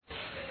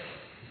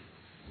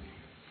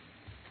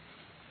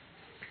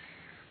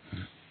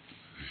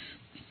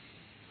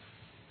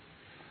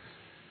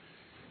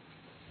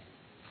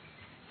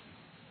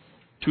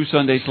2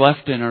 Sundays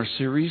left in our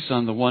series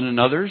on the one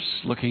another's,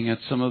 looking at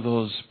some of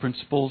those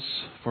principles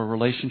for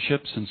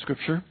relationships in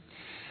Scripture.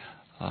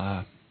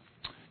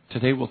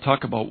 Today we'll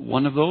talk about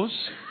one of those,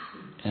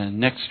 and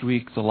next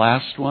week the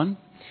last one.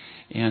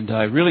 And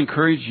I really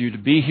encourage you to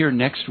be here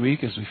next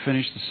week as we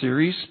finish the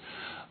series.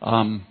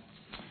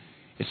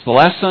 It's the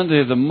last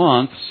Sunday of the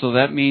month, so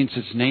that means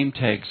it's Name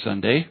Tag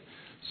Sunday.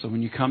 So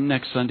when you come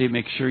next Sunday,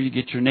 make sure you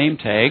get your name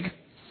tag.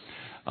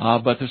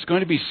 But there's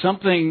going to be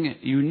something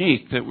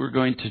unique that we're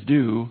going to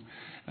do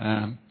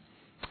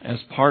as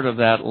part of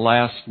that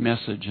last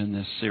message in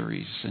this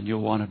series, and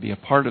you'll want to be a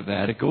part of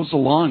that. It goes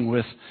along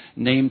with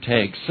Name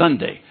Tag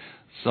Sunday.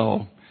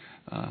 So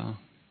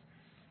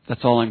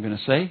that's all I'm going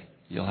to say.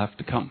 You'll have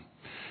to come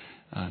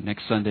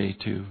next Sunday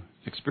to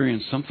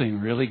experience something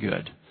really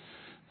good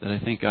that I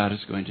think God is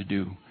going to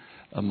do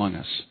among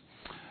us.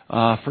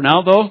 For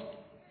now, though,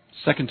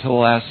 second to the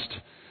last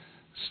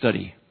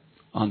study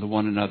on the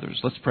one another's.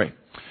 Let's pray.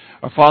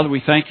 Our Father,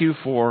 we thank you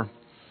for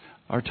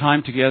our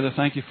time together.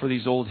 Thank you for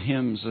these old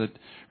hymns that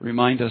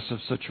remind us of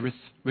such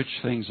rich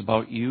things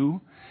about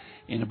you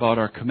and about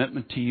our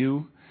commitment to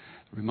you.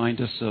 Remind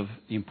us of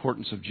the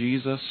importance of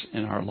Jesus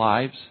in our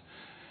lives.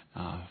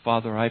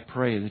 Father, I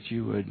pray that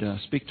you would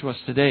speak to us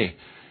today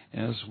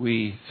as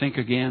we think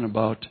again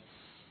about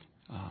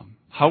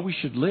how we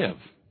should live,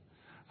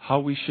 how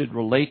we should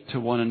relate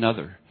to one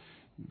another,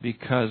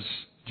 because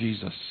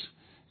Jesus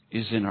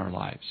is in our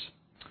lives.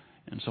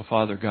 And so,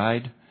 Father,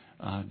 guide,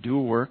 do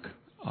a work,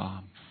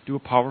 do a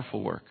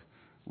powerful work,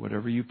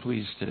 whatever you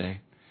please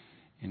today.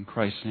 In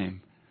Christ's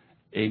name,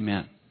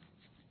 amen.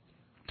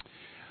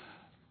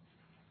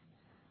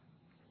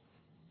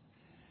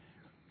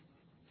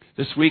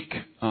 This week,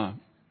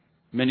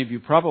 many of you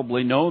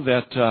probably know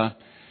that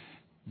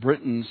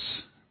Britain's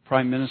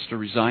Prime Minister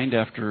resigned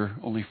after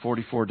only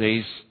 44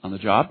 days on the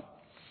job.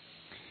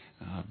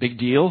 Big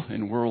deal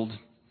in world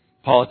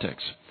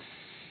politics.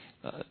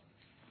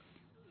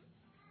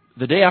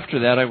 The day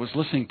after that, I was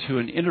listening to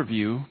an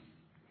interview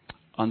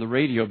on the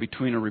radio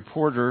between a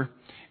reporter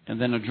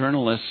and then a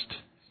journalist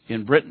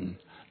in Britain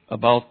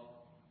about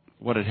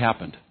what had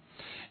happened.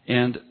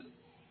 And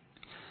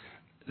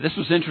this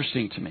was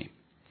interesting to me.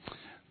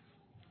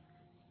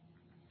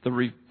 The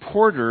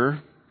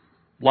reporter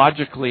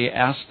logically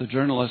asked the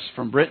journalist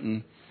from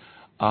Britain,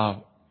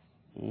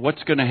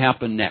 what's going to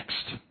happen next?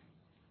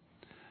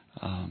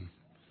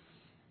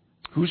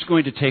 Who's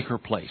going to take her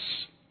place?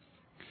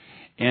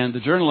 And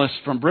the journalist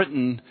from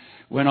Britain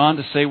went on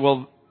to say,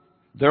 well,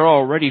 there are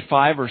already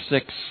 5 or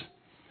 6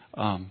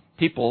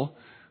 people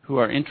who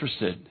are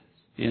interested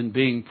in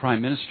being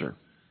Prime Minister.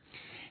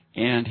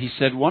 And he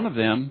said one of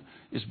them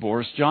is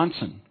Boris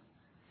Johnson,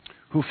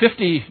 who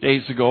 50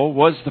 days ago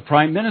was the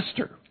Prime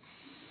Minister.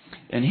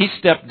 And he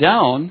stepped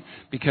down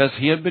because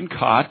he had been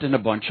caught in a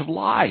bunch of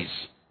lies.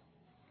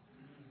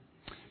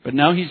 But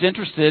now he's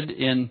interested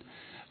in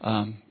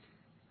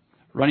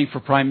running for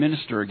Prime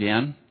Minister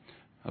again,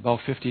 about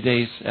 50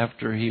 days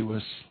after he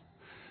was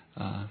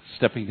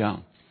stepping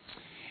down.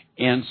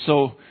 And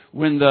so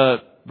when the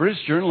British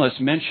journalist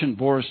mentioned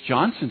Boris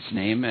Johnson's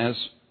name as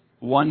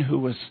one who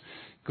was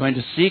going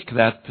to seek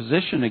that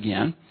position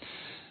again,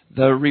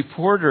 the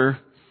reporter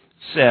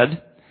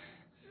said,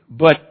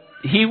 but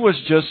he was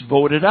just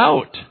voted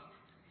out.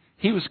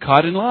 He was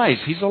caught in lies.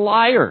 He's a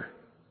liar.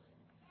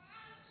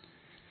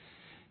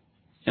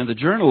 And the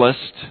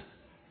journalist,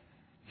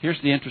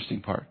 here's the interesting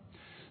part.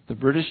 The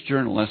British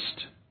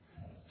journalist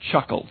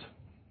chuckled.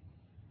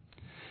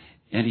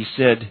 And he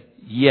said,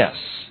 yes,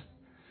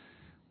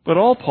 but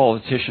all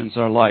politicians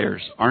are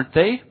liars, aren't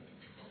they?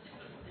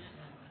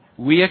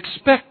 We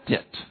expect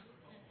it.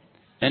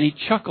 And he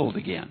chuckled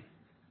again.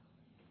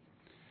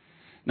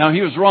 Now,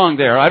 he was wrong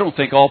there. I don't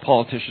think all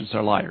politicians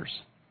are liars.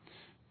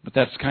 But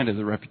that's kind of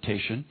the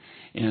reputation.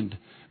 And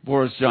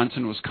Boris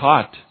Johnson was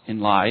caught in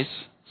lies,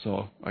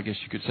 so I guess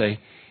you could say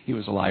he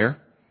was a liar.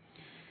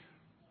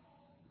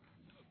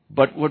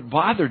 But what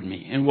bothered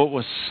me and what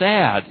was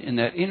sad in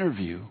that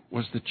interview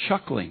was the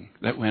chuckling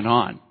that went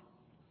on.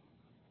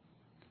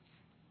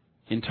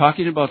 In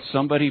talking about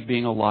somebody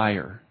being a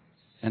liar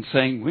and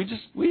saying, we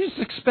just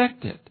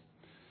expect it.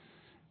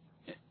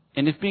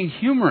 And it being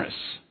humorous.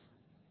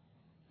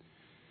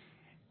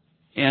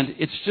 And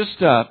it's just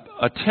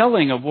a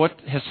telling of what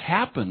has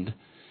happened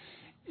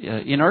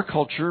in our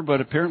culture,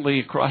 but apparently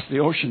across the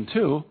ocean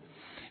too.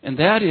 And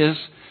that is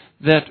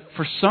that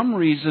for some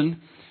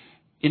reason,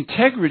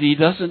 integrity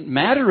doesn't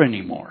matter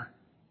anymore,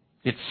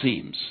 it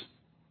seems.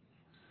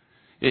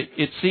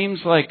 It seems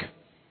like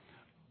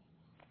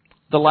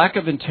the lack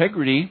of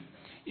integrity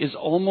is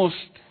almost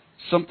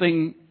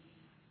something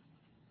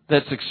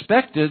that's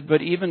expected,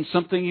 but even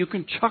something you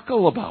can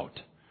chuckle about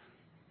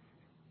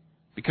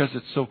because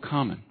it's so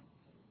common.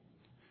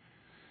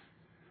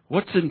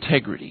 What's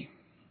integrity?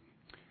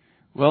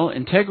 Well,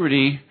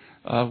 integrity,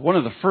 one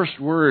of the first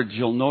words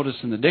you'll notice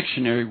in the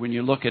dictionary when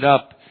you look it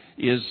up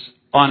is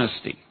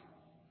honesty.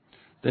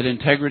 That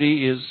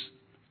integrity is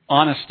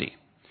honesty.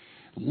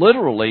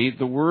 Literally,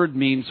 the word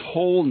means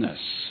wholeness,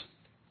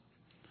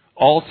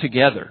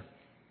 altogether,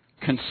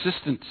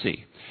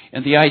 consistency.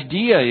 And the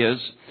idea is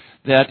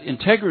that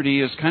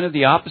integrity is kind of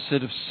the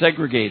opposite of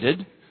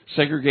segregated.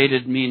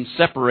 Segregated means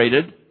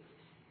separated.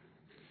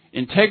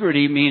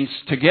 Integrity means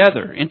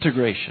together,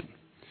 integration.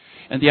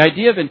 And the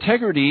idea of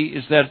integrity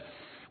is that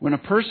when a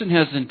person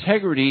has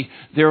integrity,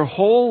 their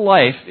whole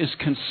life is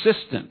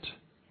consistent.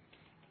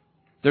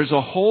 There's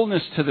a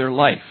wholeness to their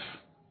life.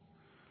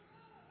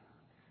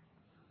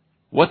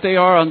 What they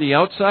are on the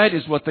outside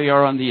is what they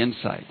are on the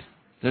inside.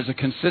 There's a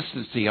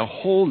consistency, a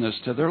wholeness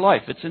to their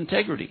life. It's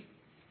integrity.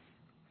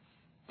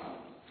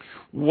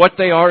 What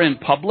they are in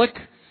public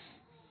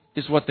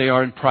is what they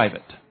are in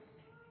private.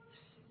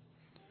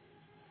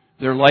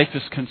 Their life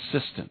is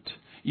consistent.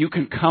 You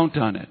can count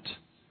on it.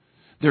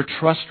 They're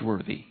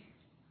trustworthy.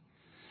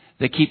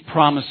 They keep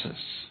promises.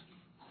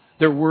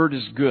 Their word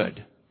is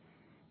good.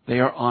 They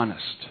are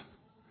honest.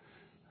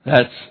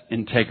 That's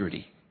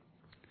integrity.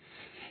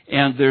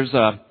 And there's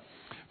a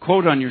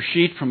quote on your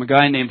sheet from a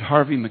guy named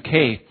Harvey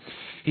Mackay.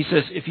 He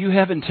says, if you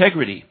have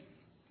integrity,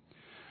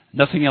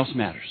 nothing else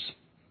matters.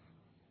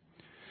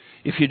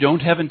 If you don't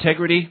have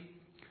integrity,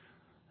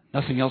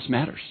 nothing else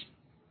matters.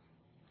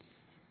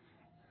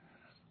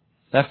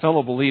 That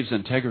fellow believes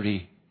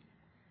integrity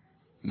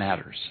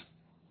matters.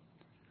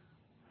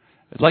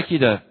 I'd like you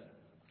to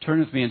turn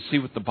with me and see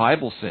what the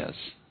Bible says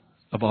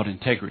about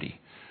integrity.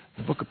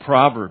 The book of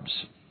Proverbs,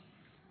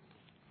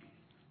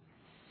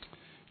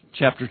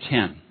 chapter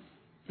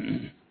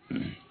 10.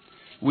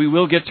 We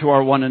will get to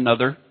our one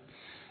another,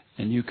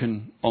 and you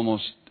can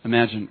almost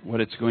imagine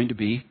what it's going to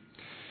be.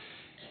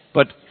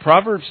 But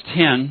Proverbs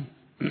 10,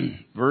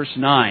 verse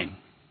 9.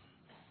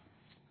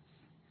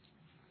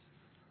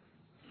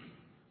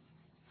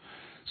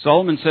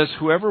 Solomon says,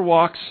 whoever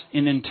walks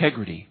in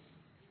integrity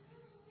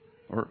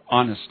or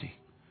honesty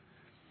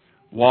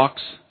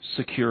walks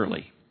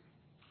securely.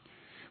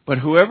 But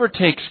whoever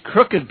takes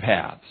crooked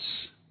paths,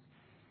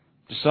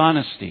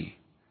 dishonesty,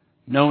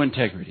 no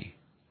integrity,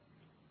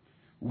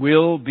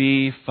 will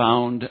be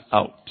found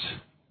out.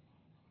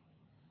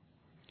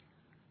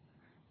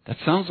 That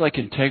sounds like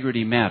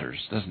integrity matters,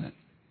 doesn't it?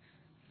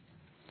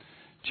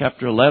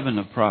 Chapter 11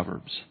 of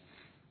Proverbs,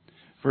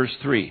 verse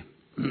 3.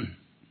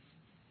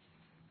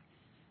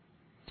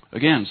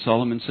 Again,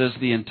 Solomon says,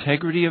 the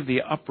integrity of the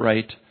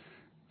upright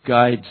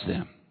guides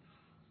them,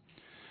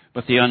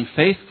 but the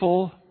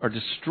unfaithful are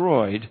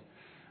destroyed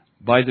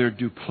by their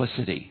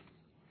duplicity.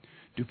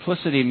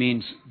 Duplicity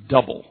means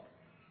double.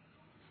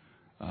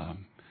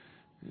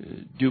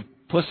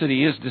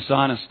 Duplicity is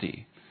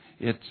dishonesty.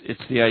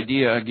 It's the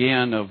idea,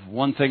 again, of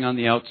one thing on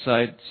the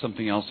outside,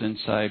 something else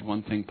inside,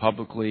 one thing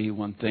publicly,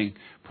 one thing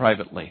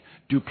privately.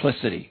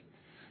 Duplicity.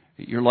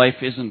 Your life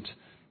isn't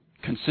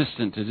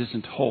consistent. It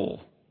isn't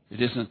whole.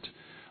 It isn't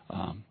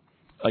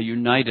a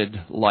united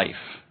life.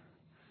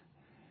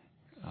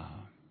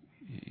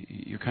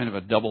 You're kind of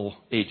a double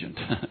agent.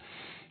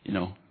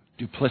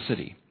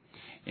 Duplicity.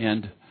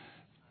 And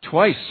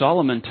twice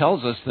Solomon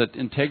tells us that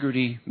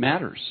integrity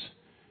matters.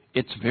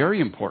 It's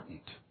very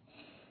important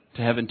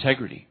to have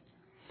integrity.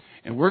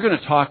 And we're going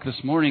to talk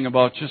this morning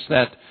about just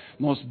that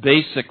most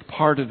basic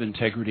part of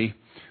integrity,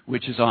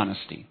 which is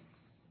honesty.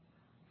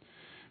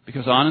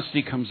 Because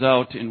honesty comes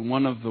out in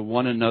one of the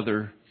one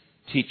another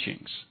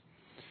teachings.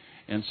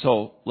 And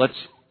so let's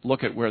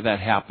look at where that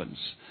happens.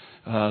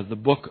 The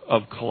book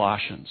of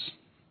Colossians.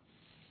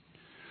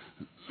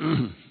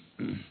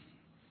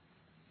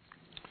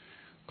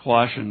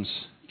 Colossians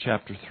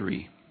chapter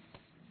 3.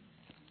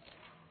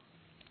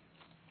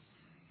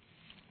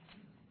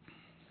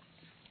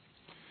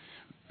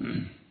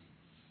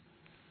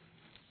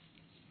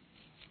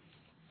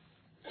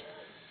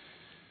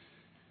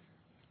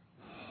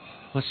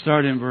 Let's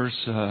start in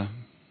verse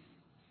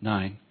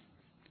 9.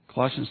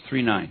 Colossians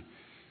 3:9.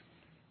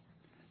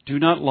 Do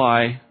not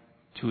lie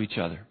to each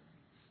other.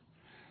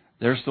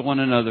 There's the one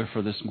another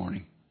for this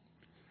morning.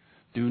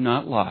 Do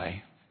not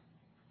lie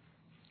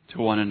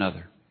to one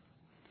another.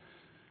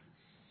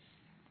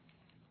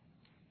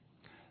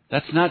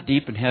 That's not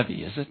deep and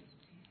heavy, is it?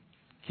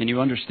 Can you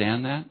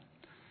understand that?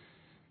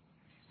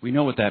 We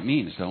know what that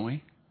means, don't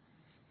we?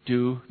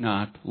 Do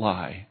not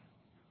lie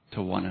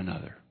to one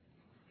another.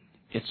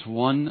 It's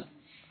one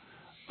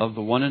of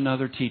the one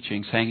another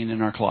teachings hanging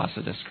in our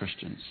closet as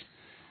Christians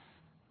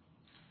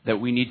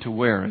that we need to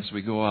wear as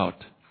we go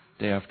out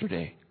day after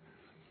day.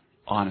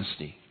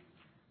 Honesty.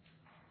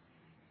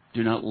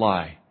 Do not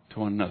lie to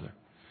one another.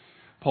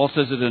 Paul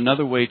says it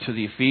another way to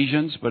the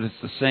Ephesians, but it's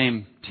the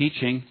same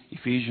teaching.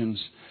 Ephesians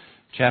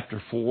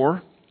chapter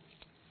 4.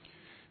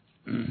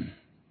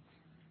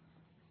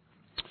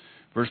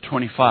 Verse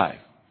 25.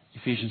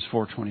 Ephesians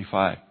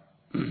 4:25.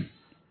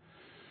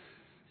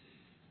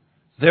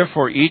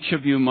 Therefore, each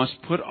of you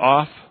must put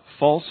off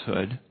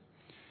falsehood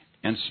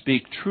and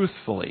speak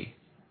truthfully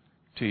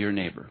to your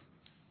neighbor.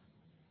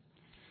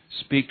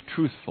 Speak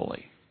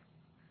truthfully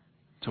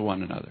to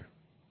one another.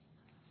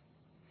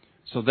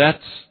 So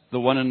that's the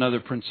one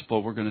another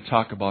principle we're going to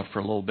talk about for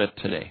a little bit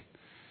today.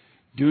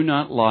 Do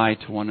not lie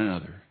to one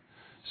another.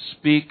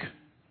 Speak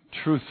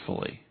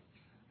truthfully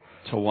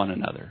to one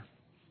another.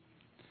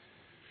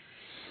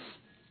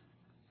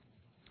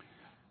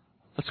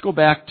 Let's go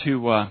back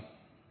to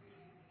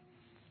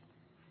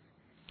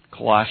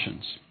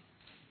Colossians.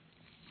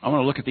 I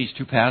want to look at these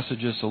two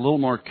passages a little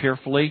more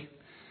carefully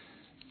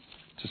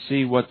to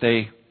see what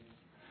they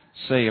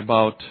say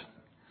about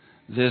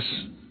this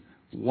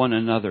one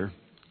another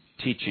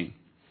teaching.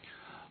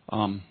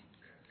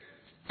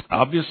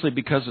 Obviously,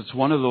 because it's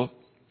one of the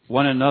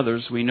one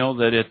another's, we know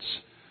that it's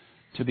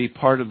to be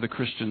part of the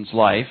Christian's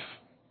life,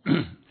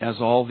 as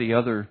all the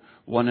other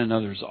one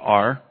another's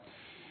are.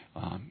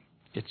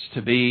 It's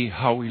to be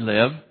how we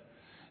live.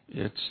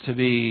 It's to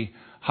be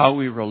how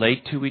we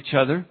relate to each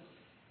other.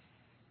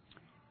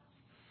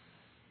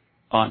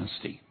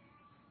 Honesty,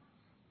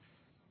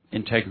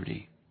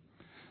 integrity,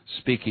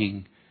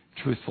 speaking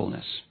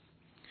truthfulness.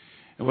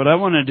 And what I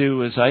want to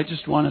do is I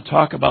just want to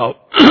talk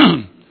about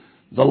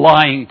the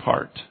lying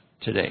part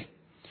today.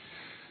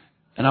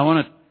 And I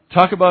want to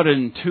talk about it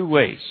in two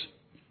ways.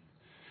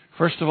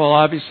 First of all,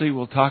 obviously,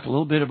 we'll talk a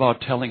little bit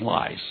about telling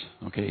lies,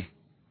 okay?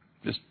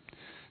 Just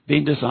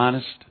being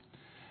dishonest,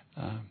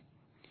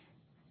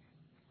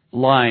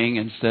 lying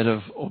instead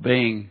of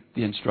obeying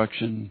the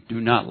instruction,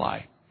 do not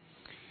lie.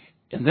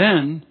 And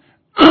then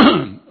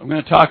I'm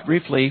going to talk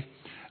briefly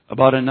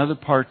about another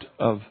part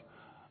of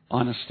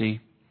honesty,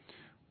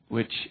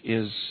 which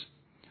is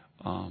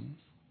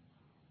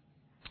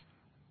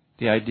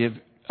the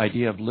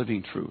idea of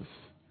living truth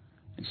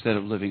instead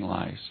of living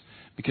lies.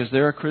 Because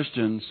there are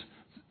Christians,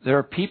 there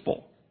are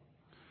people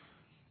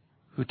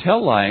who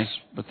tell lies,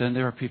 but then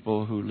there are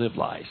people who live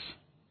lies.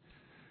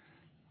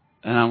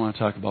 And I want to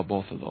talk about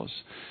both of those.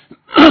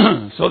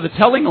 So the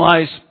telling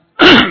lies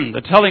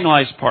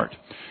part.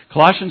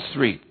 Colossians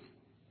 3.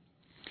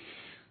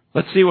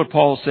 Let's see what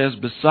Paul says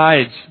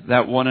besides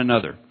that one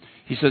another.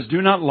 He says,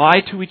 do not lie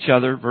to each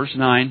other, verse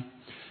 9,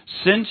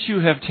 since you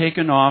have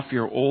taken off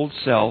your old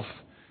self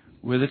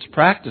with its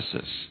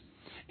practices,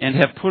 and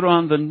have put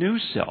on the new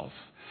self,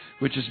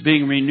 which is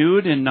being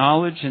renewed in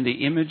knowledge in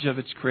the image of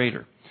its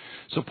Creator.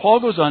 So Paul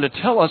goes on to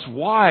tell us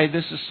why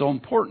this is so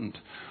important,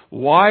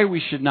 why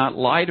we should not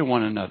lie to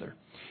one another.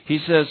 He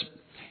says,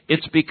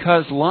 it's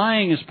because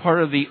lying is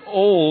part of the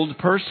old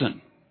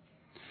person.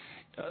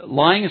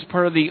 Lying is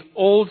part of the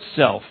old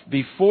self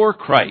before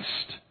Christ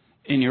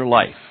in your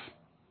life.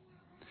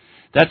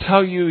 That's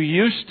how you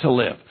used to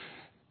live.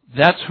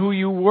 That's who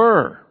you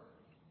were.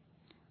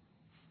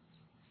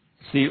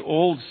 It's the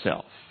old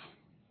self.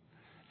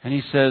 And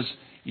he says,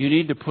 you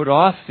need to put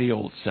off the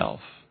old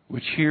self,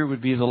 which here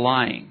would be the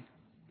lying.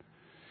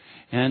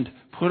 And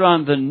put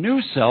on the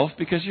new self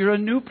because you're a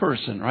new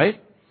person, right?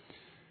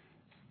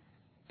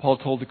 Paul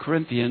told the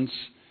Corinthians,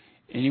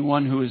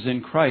 anyone who is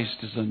in Christ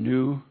is a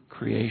new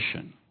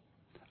creation,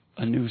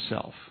 a new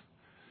self.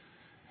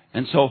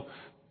 And so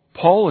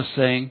Paul is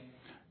saying,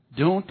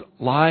 don't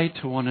lie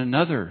to one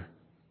another.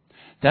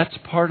 That's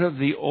part of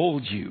the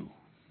old you.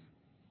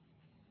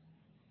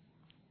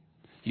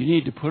 You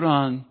need to put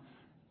on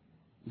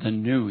the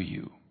new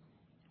you.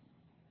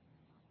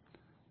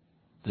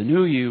 The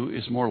new you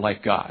is more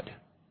like God.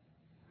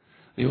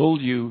 The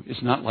old you is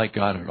not like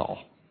God at all.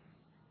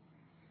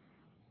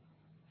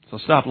 So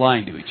stop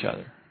lying to each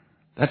other.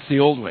 That's the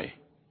old way.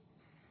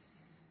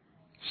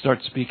 Start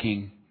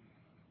speaking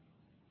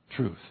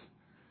truth.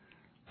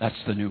 That's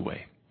the new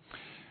way.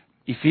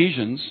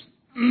 Ephesians,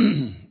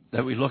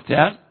 that we looked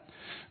at,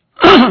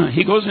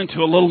 he goes into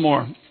a little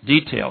more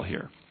detail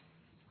here.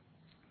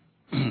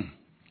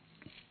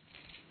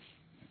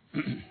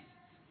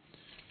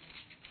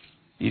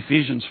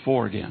 Ephesians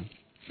 4 again.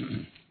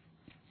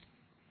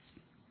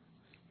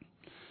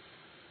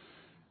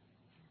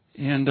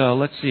 And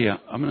let's see,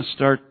 I'm going to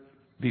start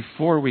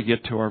before we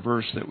get to our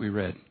verse that we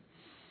read.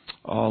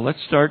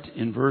 Let's start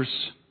in verse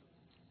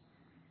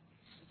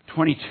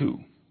 22.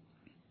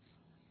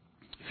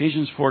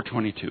 Ephesians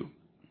 4:22.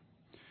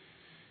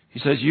 He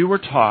says, you were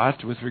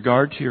taught with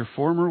regard to your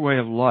former way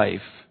of life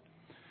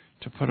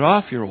to put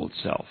off your old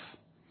self,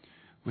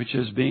 which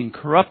is being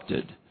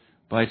corrupted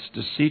by its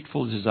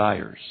deceitful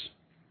desires,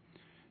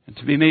 and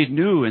to be made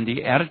new in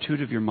the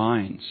attitude of your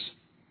minds,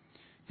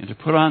 and to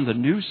put on the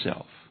new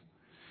self,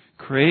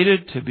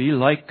 created to be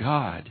like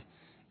God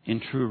in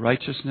true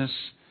righteousness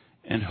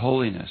and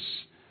holiness.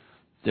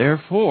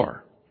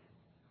 Therefore,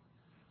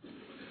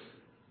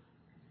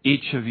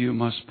 each of you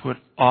must put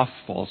off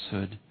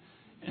falsehood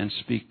and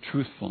speak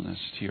truthfulness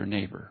to your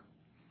neighbor,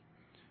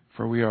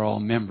 for we are all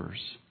members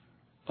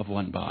of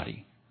one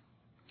body.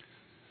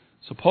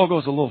 So Paul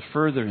goes a little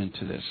further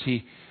into this.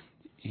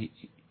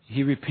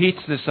 He repeats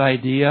this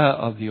idea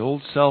of the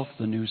old self,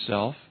 the new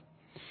self.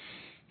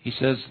 He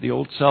says the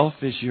old self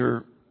is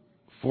your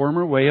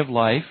former way of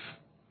life.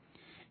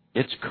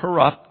 It's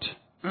corrupt.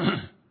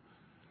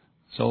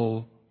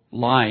 So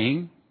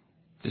lying,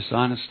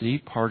 dishonesty,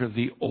 part of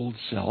the old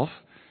self,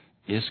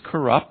 is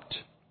corrupt.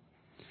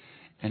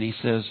 And he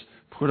says,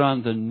 put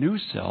on the new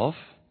self,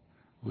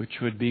 which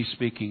would be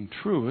speaking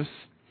truth.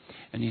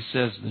 And he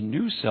says the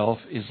new self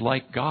is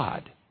like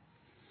God.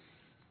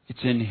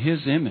 It's in His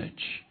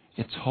image.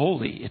 It's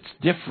holy. It's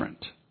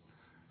different,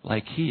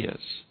 like He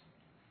is.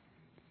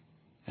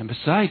 And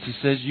besides, he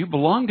says, you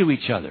belong to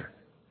each other.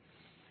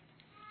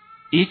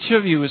 Each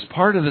of you is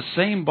part of the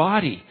same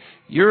body.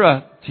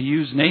 You're to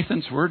use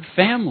Nathan's word,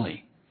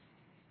 family.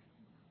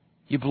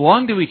 You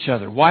belong to each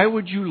other. Why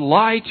would you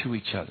lie to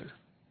each other?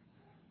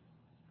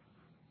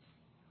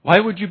 Why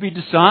would you be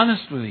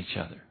dishonest with each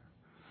other?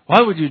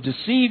 Why would you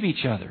deceive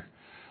each other?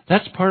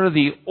 That's part of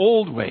the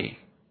old way.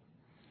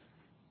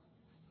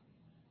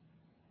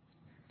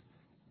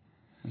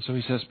 And so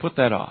he says, put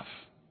that off.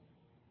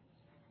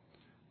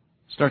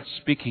 Start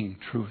speaking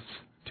truth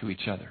to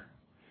each other.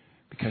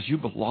 Because you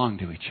belong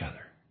to each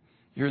other.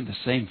 You're in the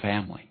same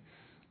family,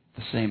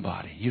 the same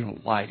body. You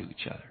don't lie to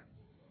each other.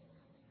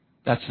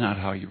 That's not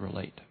how you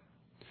relate.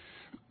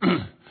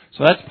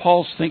 So that's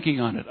Paul's thinking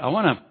on it. I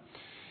want to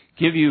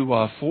give you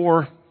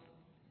 4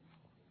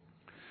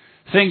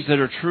 things that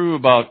are true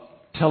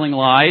about telling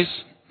lies.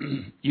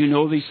 You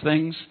know these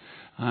things.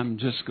 I'm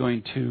just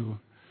going to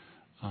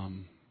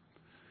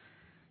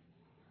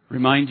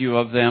remind you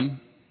of them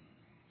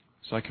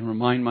so I can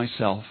remind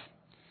myself.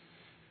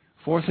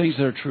 4 things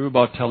that are true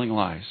about telling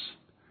lies.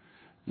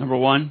 Number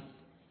 1,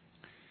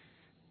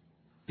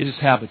 it is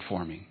habit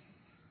forming.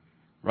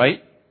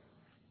 Right?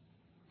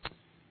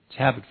 It's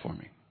habit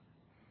forming.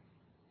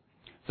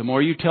 The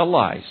more you tell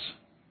lies,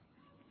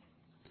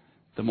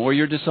 the more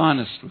you're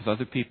dishonest with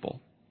other people,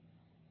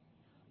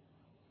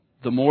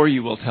 the more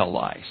you will tell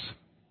lies.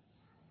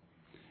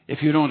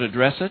 If you don't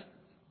address it,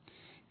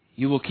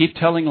 you will keep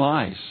telling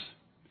lies.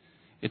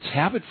 It's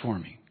habit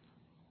forming.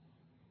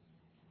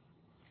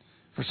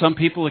 For some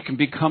people, it can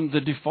become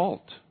the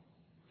default.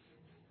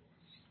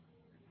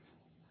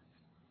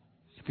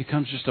 It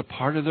becomes just a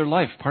part of their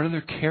life, part of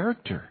their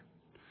character,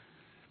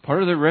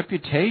 part of their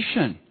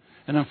reputation.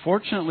 And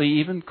unfortunately,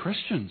 even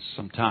Christians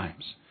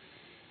sometimes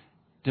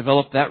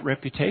develop that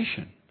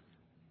reputation.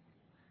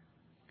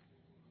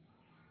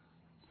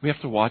 We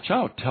have to watch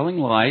out. Telling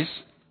lies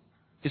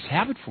is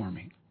habit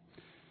forming.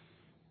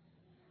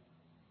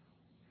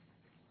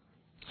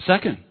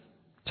 Second,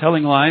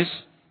 telling lies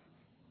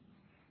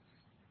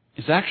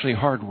is actually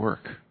hard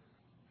work.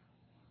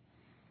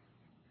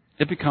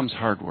 It becomes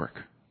hard work.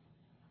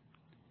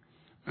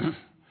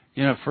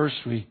 At first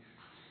we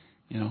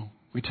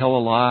tell a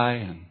lie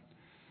and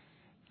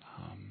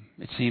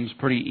it seems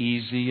pretty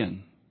easy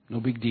and no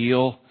big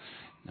deal.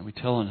 And we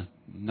tell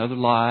another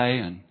lie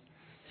and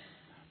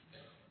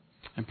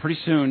pretty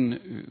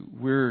soon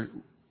we're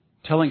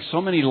telling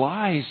so many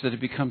lies that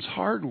it becomes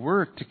hard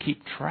work to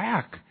keep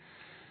track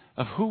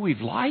of who we've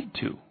lied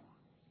to.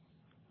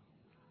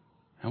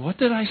 And what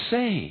did I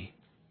say?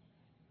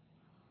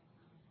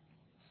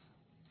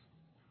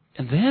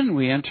 And then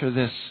we enter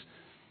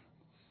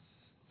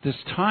this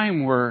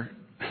time where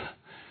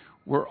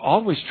we're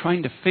always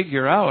trying to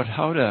figure out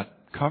how to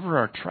cover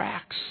our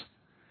tracks.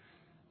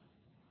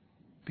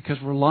 Because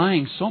we're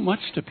lying so much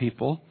to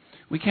people,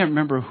 we can't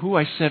remember who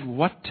I said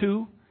what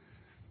to.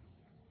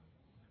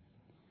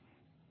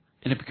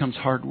 And it becomes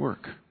hard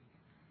work.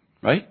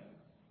 Right?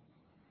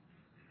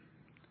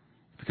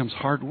 It becomes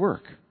hard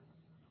work.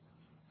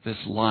 This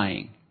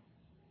lying.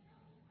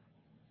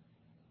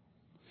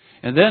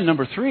 And then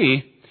number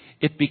 3,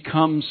 it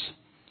becomes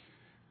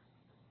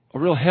a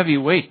real heavy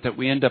weight that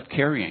we end up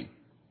carrying.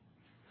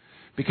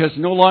 Because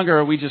no longer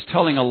are we just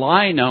telling a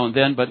lie now and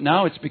then, but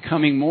now it's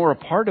becoming more a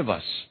part of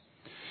us.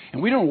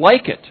 And we don't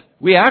like it.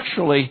 We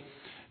actually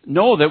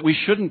know that we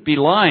shouldn't be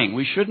lying.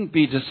 We shouldn't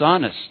be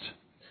dishonest.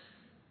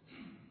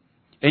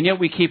 And yet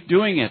we keep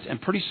doing it.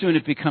 And pretty soon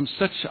it becomes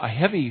such a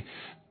heavy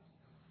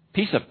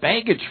piece of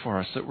baggage for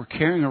us that we're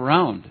carrying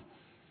around.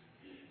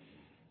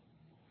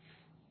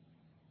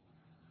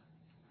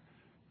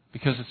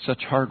 Because it's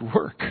such hard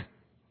work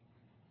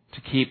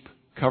to keep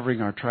covering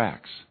our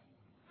tracks.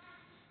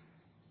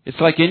 It's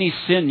like any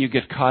sin you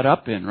get caught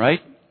up in,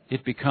 right?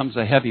 It becomes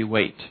a heavy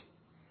weight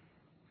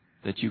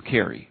that you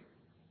carry.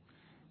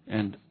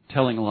 And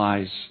telling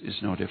lies is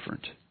no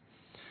different.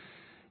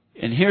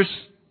 And here's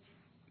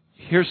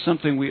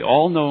something we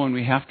all know and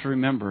we have to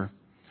remember.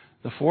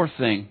 The 4th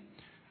thing,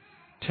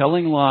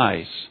 telling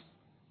lies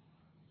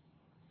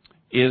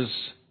is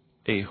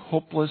a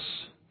hopeless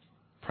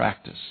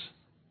practice.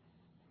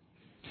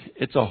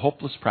 It's a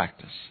hopeless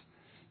practice.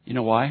 You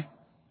know why?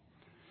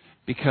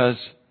 Because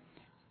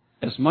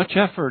as much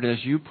effort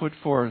as you put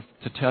forth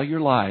to tell your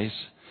lies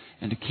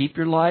and to keep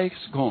your lies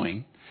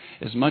going,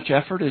 as much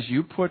effort as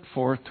you put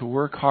forth to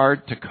work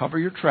hard to cover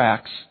your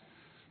tracks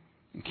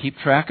and keep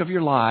track of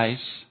your lies,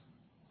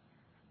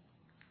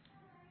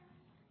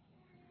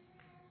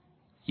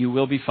 you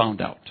will be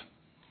found out.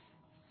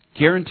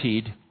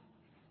 Guaranteed.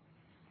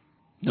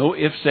 No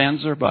ifs,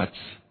 ands, or buts.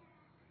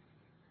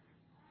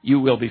 You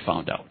will be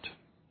found out.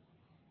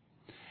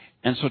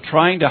 And so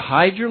trying to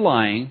hide your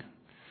lying,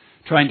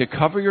 trying to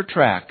cover your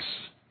tracks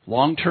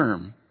long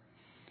term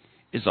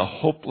is a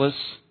hopeless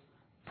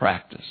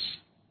practice.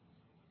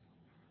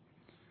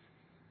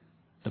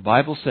 The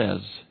Bible says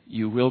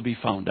you will be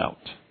found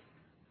out.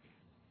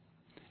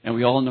 And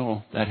we all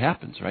know that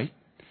happens, right?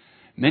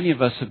 Many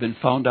of us have been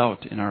found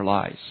out in our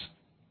lies.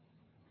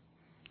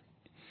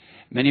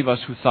 Many of us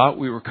who thought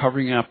we were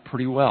covering up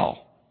pretty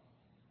well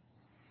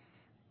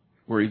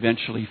were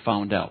eventually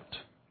found out.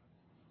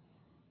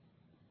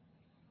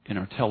 in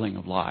our telling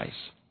of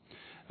lies.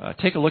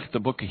 Take a look at the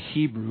book of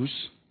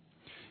Hebrews.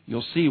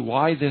 You'll see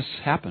why this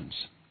happens.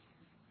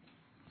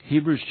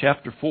 Hebrews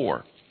chapter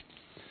 4.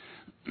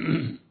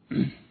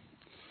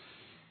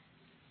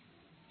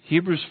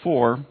 Hebrews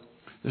 4,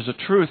 there's a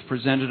truth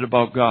presented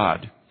about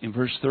God in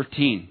verse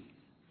 13.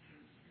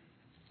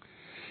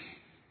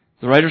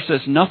 The writer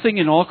says, "Nothing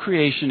in all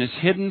creation is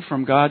hidden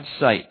from God's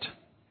sight.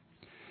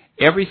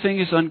 Everything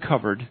is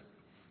uncovered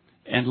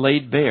and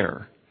laid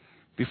bare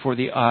before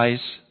the eyes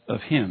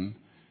of Him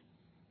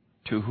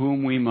to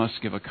whom we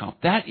must give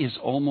account." That is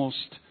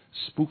almost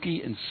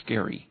spooky and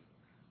scary.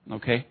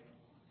 Okay?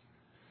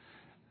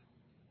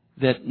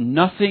 That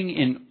nothing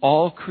in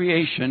all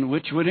creation,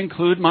 which would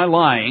include my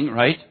lying,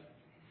 right,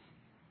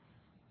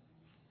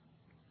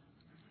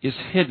 is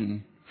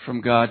hidden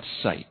from God's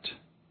sight.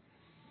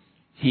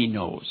 He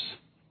knows.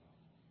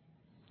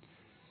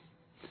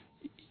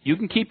 You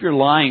can keep your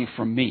lying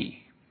from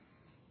me.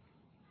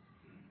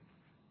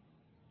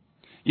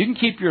 You can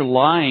keep your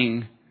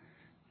lying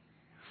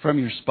from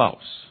your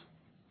spouse.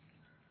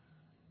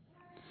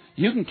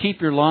 You can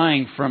keep your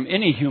lying from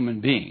any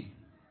human being.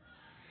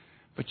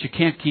 But you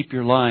can't keep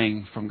your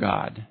lying from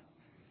God.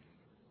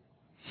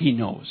 He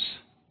knows.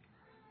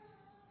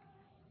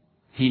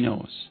 He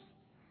knows.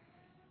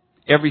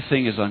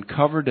 Everything is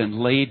uncovered and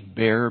laid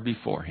bare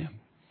before Him.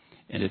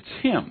 And it's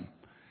Him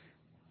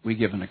we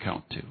give an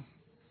account to.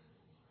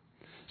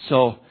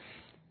 So,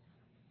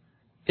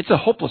 it's a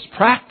hopeless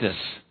practice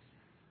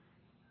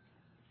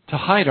to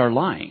hide our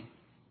lying.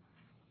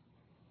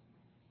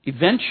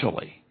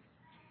 Eventually,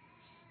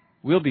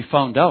 we'll be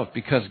found out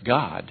because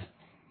God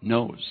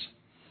knows.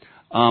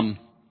 In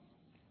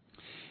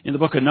the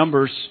book of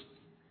Numbers,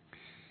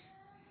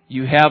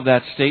 you have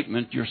that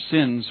statement, your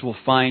sins will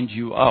find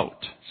you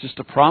out. It's just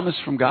a promise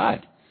from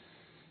God.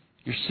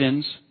 Your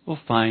sins will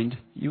find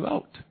you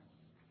out.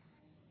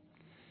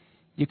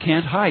 You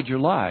can't hide your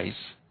lies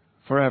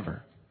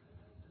forever.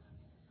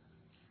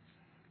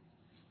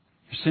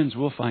 Your sins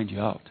will find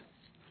you out.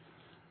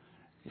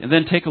 And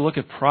then take a look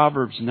at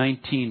Proverbs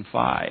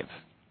 19:5.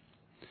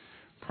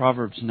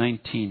 Proverbs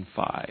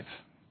 19:5.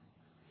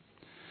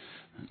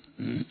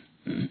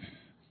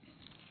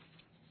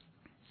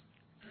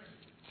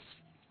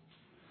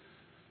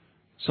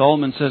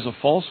 Solomon says, "A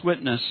false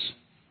witness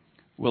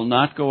will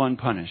not go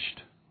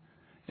unpunished,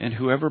 and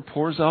whoever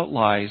pours out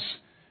lies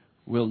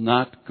will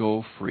not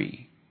go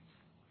free."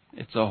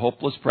 It's a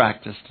hopeless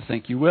practice to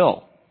think you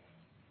will.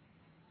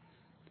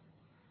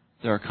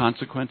 There are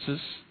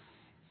consequences,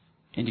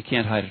 and you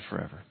can't hide it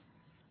forever.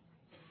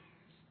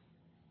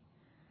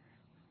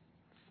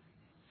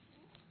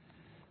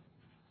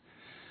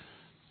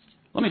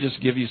 Let me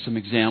just give you some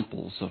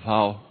examples of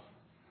how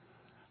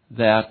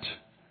that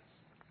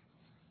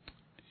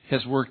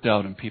has worked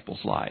out in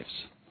people's lives,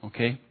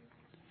 okay?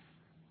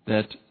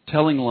 That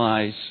telling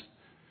lies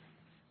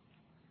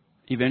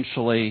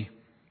eventually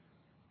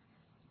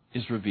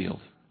is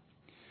revealed.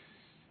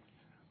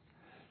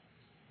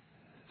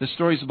 The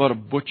story is about a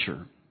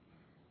butcher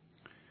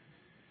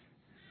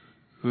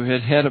who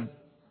had had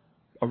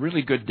a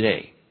really good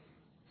day.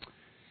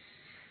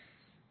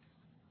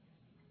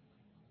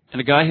 And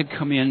a guy had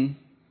come in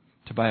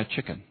to buy a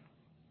chicken.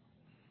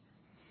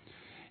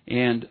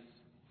 And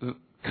the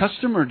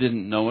customer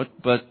didn't know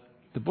it, but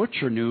the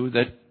butcher knew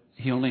that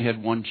he only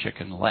had one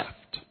chicken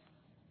left.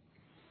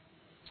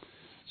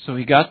 So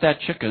he got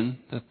that chicken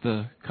that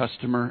the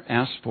customer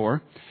asked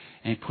for,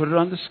 and he put it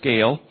on the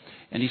scale,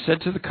 and he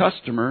said to the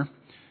customer,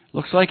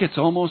 "Looks like it's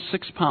almost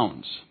 6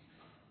 pounds."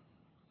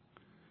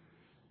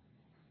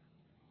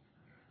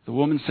 The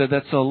woman said,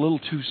 "That's a little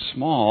too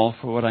small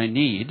for what I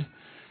need.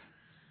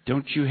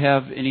 Don't you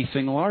have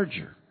anything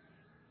larger?"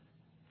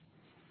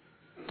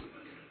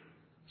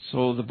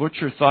 So the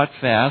butcher thought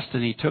fast,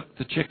 and he took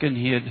the chicken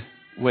he had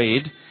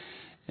weighed,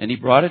 and he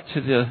brought it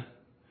to the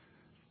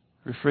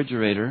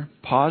refrigerator,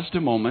 paused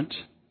a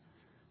moment,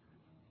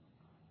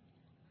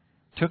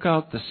 took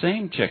out the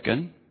same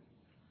chicken,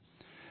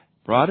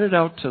 brought it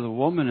out to the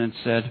woman and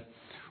said,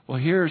 "Well,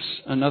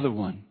 here's another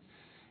one.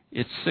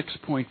 It's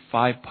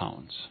 6.5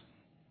 pounds.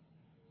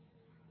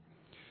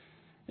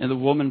 And the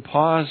woman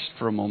paused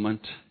for a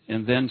moment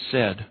and then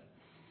said,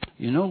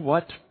 "You know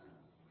what?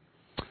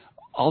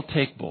 I'll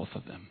take both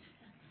of them."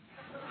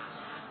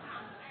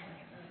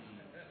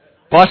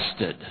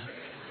 Busted.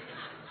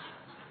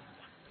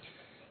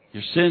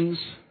 Your sins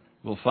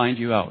will find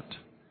you out.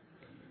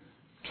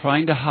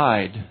 Trying to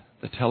hide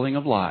the telling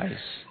of lies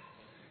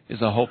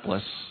is a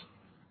hopeless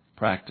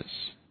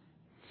practice.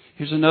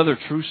 Here's another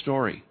true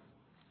story.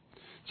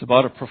 It's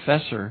about a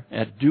professor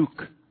at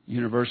Duke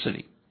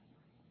University.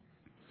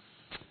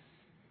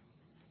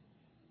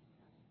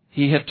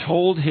 He had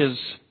told his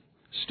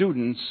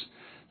students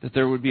that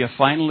there would be a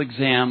final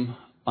exam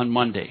on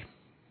Monday.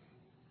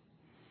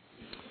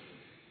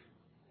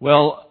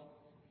 Well,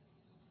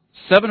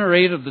 7 or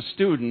 8 of the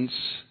students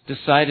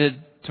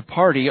decided to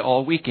party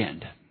all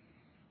weekend.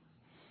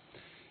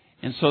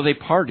 And so they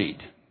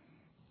partied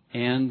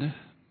and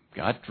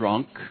got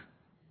drunk,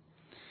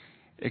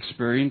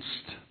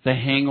 experienced the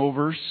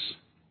hangovers,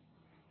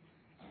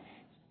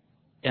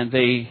 And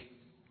they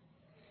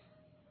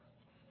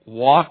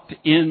walked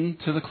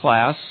into the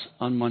class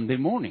on Monday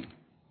morning.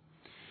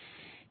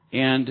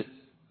 And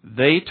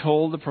they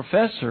told the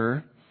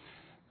professor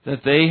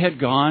that they had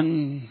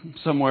gone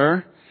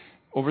somewhere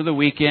over the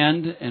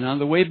weekend, and on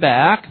the way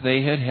back,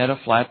 they had had a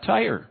flat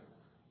tire.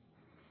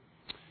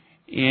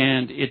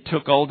 And it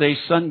took all day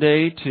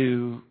Sunday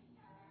to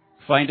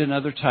find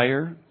another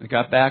tire. They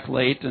got back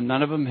late, and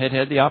none of them had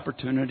had the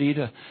opportunity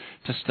to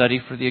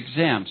study for the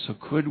exam. So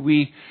could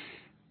we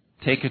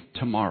take it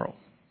tomorrow?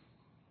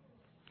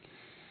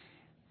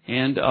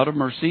 And out of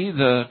mercy,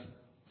 the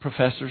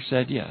professor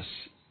said yes.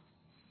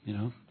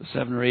 The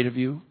 7 or 8 of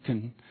you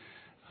can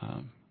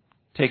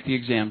take the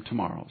exam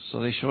tomorrow.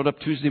 So they showed up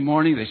Tuesday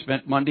morning. They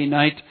spent Monday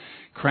night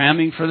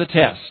cramming for the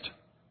test.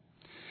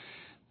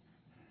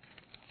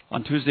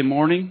 On Tuesday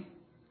morning,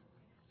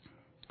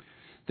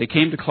 they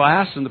came to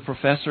class, and the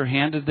professor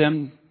handed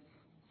them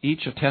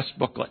each a test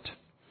booklet.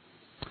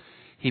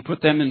 He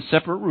put them in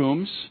separate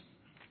rooms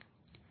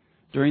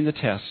during the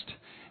test.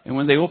 And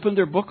when they opened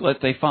their booklet,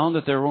 they found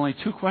that there were only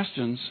 2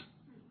 questions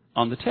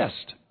on the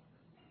test.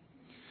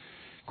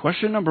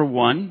 Question number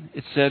 1,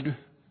 it said,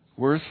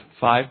 worth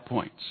 5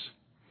 points.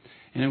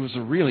 And it was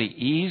a really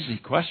easy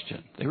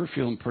question. They were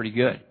feeling pretty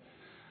good.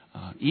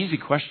 Easy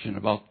question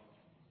about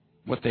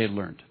what they had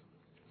learned.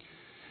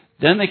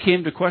 Then they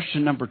came to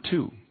question number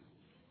 2.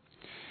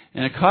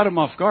 And it caught them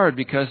off guard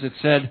because it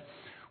said,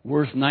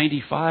 worth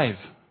 95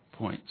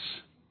 points.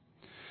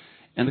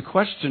 And the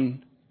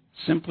question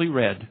simply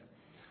read,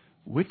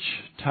 which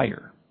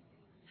tire?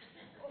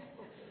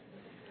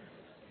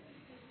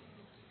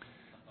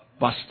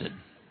 Busted.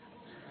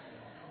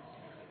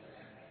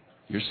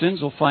 Your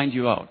sins will find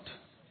you out.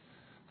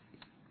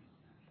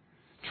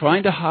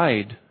 Trying to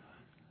hide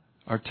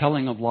our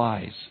telling of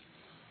lies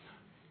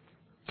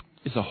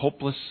is a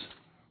hopeless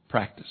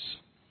practice.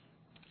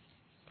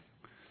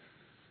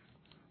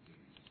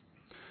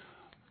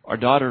 Our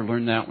daughter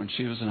learned that when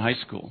she was in high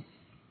school.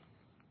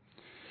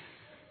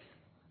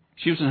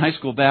 She was in high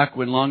school back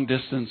when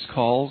long-distance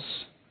calls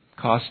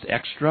cost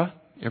extra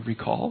every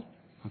call.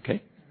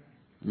 Okay?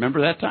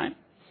 Remember that time?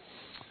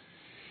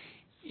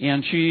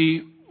 And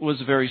she was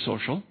very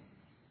social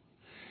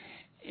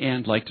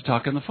and liked to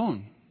talk on the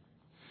phone.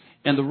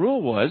 And the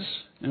rule was,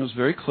 and it was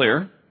very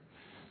clear,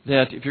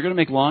 that if you're going to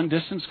make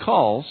long-distance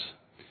calls,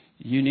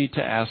 you need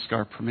to ask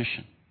our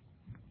permission.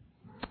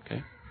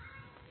 Okay?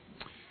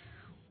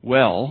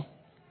 Well,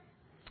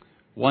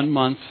 one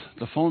month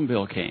the phone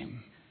bill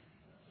came.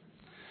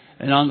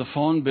 And on the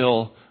phone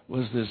bill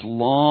was this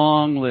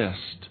long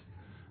list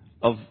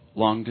of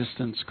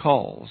long-distance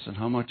calls and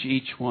how much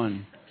each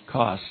one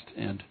cost.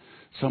 And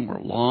some were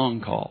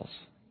long calls.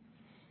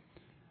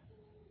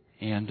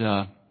 And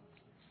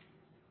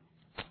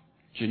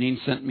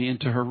Janine sent me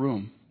into her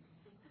room.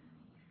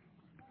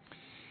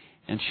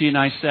 And she and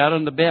I sat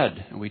on the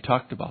bed and we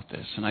talked about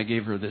this. And I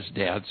gave her this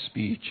dad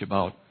speech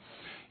about,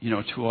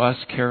 to us,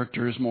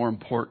 character is more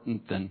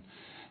important than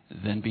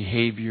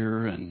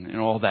behavior and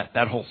all that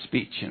whole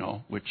speech,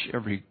 which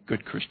every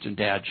good Christian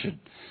dad should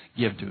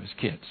give to his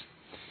kids.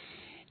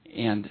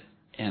 And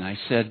I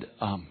said,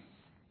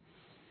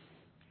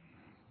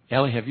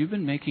 Allie, have you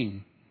been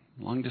making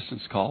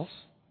long-distance calls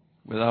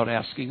without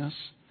asking us?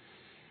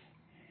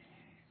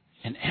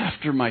 And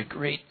after my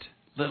great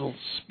little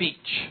speech,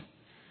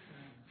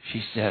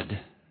 she said,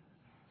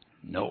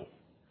 no.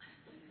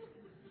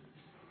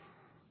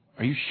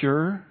 Are you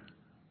sure?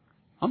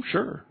 I'm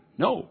sure.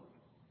 No.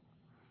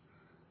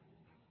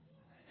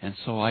 And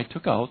so I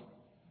took out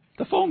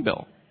the phone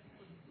bill.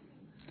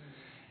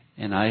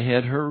 And I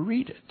had her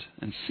read it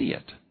and see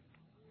it.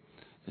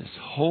 This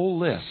whole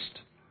list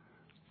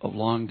of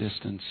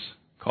long-distance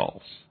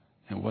calls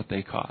and what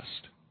they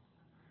cost.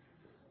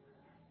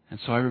 And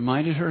so I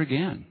reminded her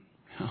again.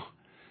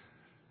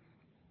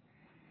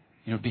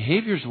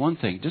 Behavior is one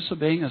thing.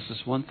 Disobeying us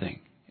is one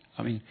thing.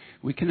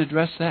 We can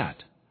address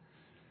that.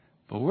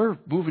 But we're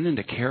moving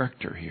into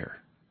character here.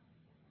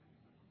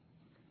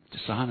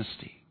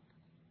 Dishonesty.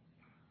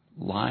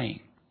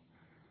 Lying.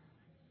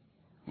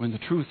 When the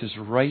truth is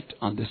right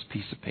on this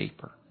piece of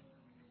paper.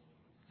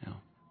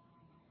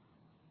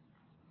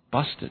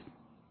 Busted.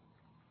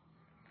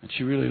 And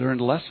she really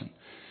learned a lesson.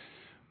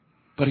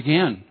 But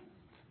again,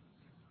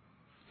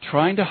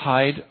 trying to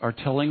hide our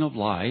telling of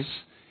lies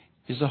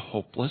is a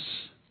hopeless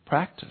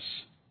practice.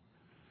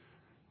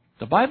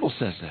 The Bible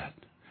says that.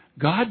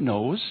 God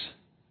knows.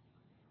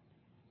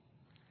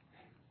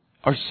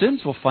 Our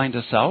sins will find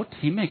us out.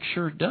 He makes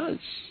sure it does.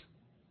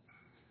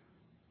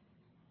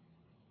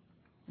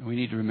 And we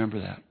need to remember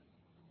that.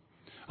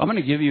 I'm going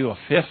to give you a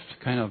fifth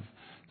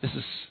this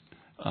is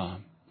a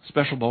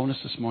special bonus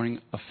this morning,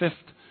 a fifth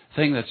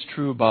thing that's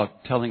true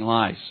about telling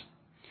lies.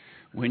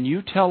 When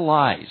you tell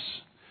lies,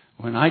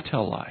 when I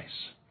tell lies,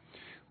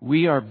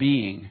 we are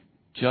being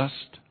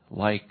just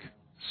like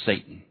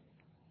Satan.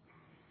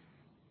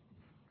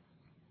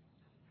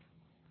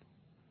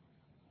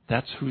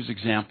 That's whose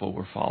example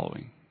we're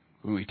following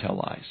when we tell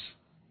lies.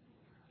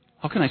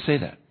 How can I say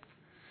that?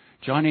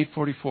 John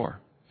 8:44.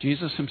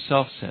 Jesus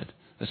himself said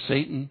that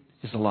Satan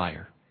is a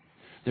liar.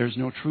 There's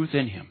no truth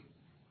in him.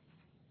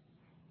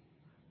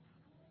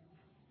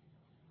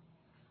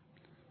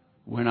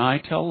 When I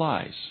tell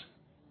lies,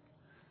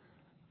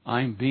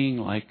 I'm being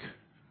like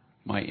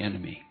my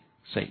enemy,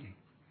 Satan.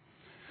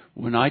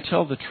 When I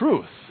tell the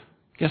truth,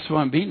 guess who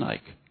I'm being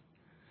like?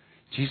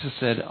 Jesus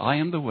said, I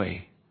am the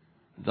way,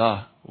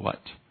 the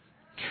what?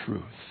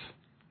 Truth.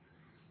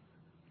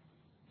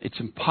 It's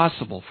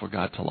impossible for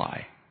God to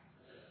lie.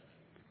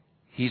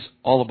 He's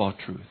all about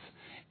truth.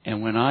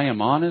 And when I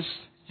am honest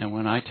and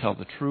when I tell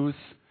the truth,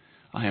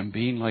 I am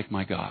being like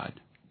my God.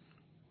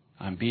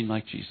 I'm being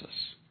like Jesus.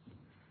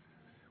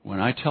 When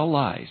I tell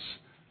lies,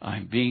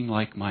 I'm being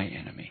like my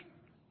enemy.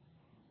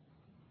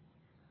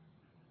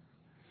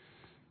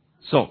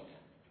 So,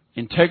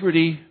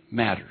 integrity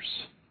matters.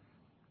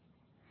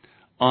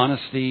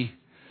 Honesty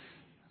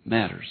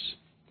matters.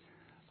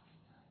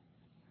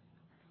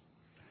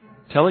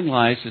 Telling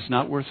lies is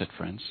not worth it,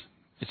 friends.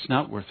 It's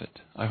not worth it.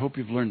 I hope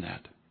you've learned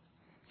that.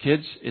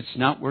 Kids, it's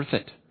not worth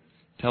it.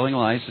 Telling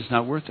lies is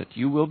not worth it.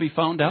 You will be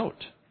found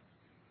out.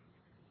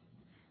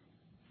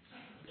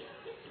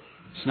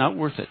 It's not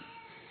worth it.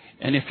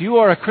 And if you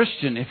are a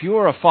Christian, if you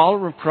are a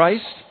follower of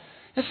Christ,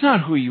 that's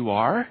not who you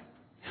are.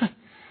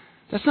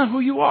 That's not who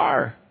you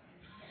are.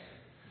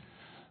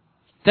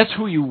 That's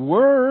who you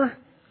were,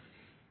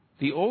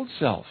 the old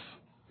self.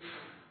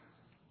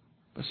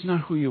 But it's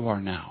not who you are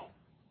now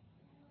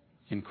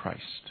in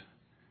Christ.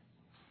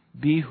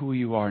 Be who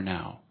you are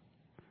now.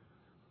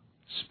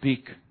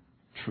 Speak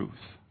truth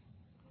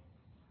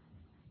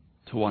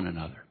to one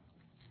another.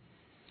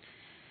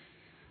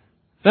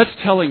 That's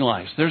telling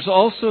lies. There's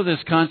also this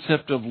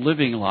concept of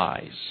living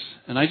lies.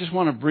 And I just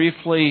want to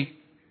briefly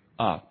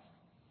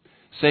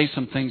say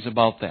some things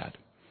about that.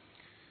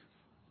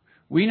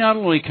 We not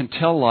only can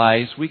tell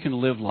lies, we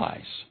can live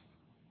lies.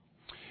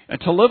 And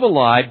to live a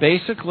lie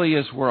basically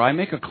is where I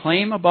make a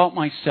claim about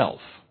myself.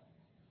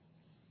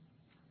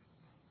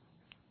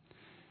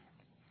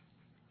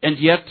 And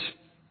yet,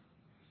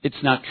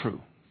 it's not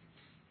true.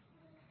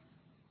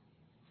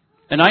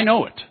 And I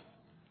know it.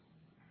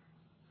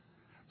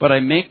 But I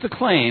make the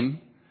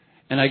claim,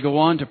 and I go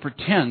on to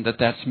pretend that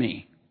that's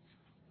me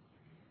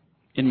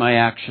in my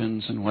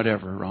actions and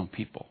whatever around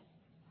people.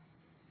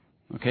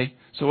 Okay?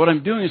 So what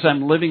I'm doing is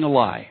I'm living a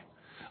lie.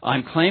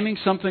 I'm claiming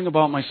something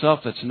about myself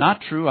that's not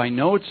true. I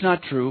know it's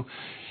not true.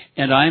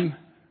 And I'm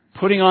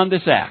putting on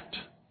this act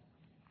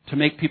to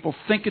make people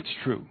think it's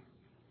true.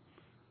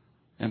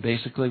 And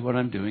basically what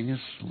I'm doing is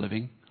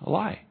living a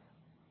lie.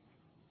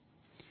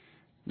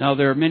 Now,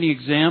 there are many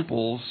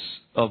examples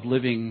of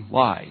living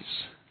lies.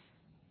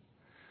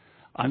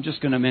 I'm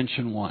just going to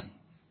mention one,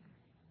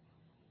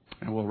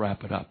 and we'll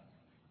wrap it up.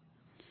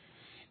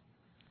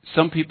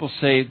 Some people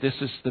say this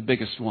is the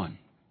biggest one.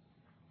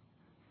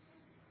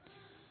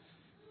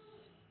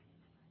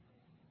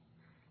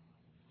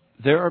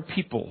 There are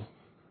people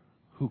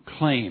who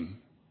claim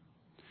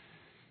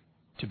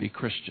to be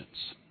Christians,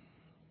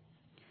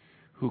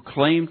 who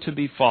claim to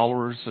be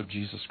followers of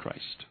Jesus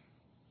Christ.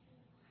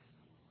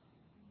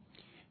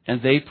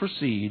 And they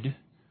proceed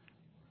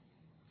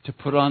to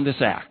put on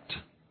this act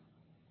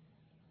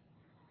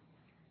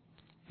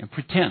and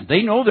pretend.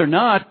 They know they're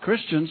not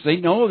Christians. They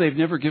know they've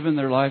never given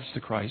their lives to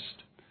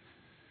Christ.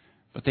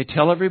 But they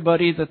tell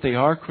everybody that they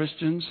are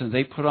Christians, and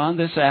they put on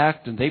this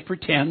act, and they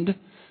pretend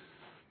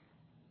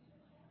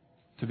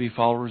to be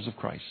followers of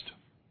Christ.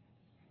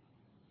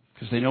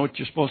 Because they know what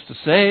you're supposed to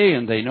say,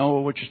 and they know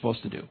what you're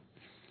supposed to do.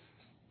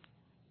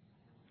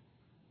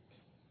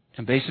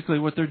 And basically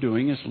what they're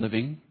doing is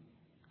living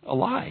a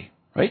lie,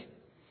 right?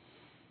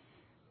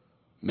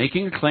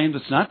 Making a claim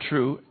that's not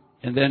true,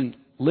 and then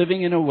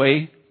living in a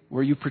way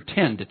where you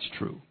pretend it's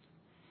true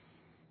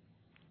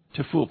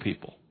to fool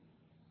people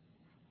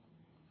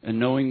and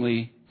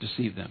knowingly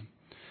deceive them.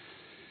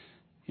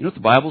 You know what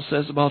the Bible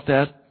says about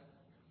that?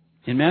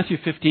 In Matthew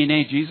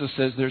 15:8, Jesus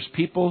says there's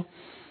people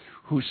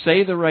who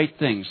say the right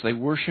things. They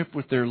worship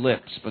with their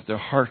lips, but their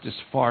heart is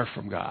far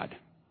from God.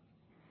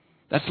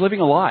 That's living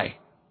a lie.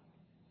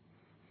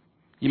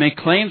 You make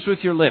claims with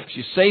your lips.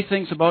 You say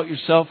things about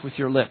yourself with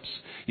your lips.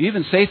 You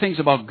even say things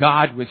about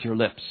God with your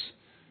lips.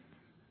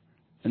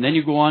 And then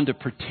you go on to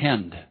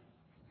pretend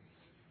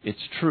it's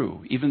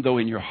true, even though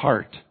in your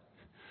heart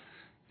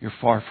you're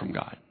far from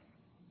God.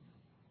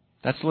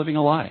 That's living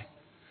a lie.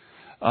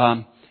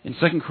 In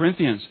 2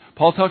 Corinthians,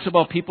 Paul talks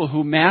about people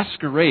who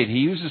masquerade. He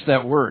uses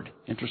that word.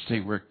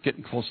 Interesting, we're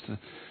getting close to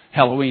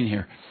Halloween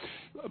here.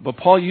 But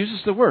Paul uses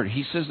the word.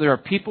 He says there are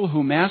people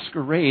who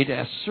masquerade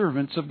as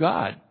servants of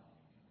God.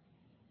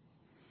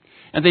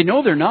 And they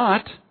know they're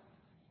not.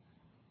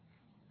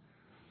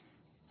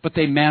 But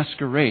they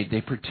masquerade.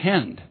 They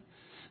pretend.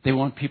 They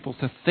want people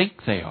to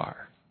think they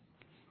are.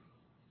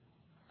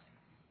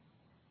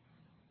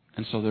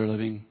 And so they're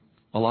living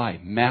a lie,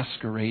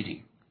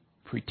 masquerading,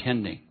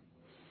 pretending.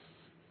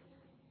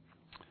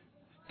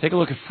 Take a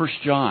look at 1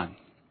 John.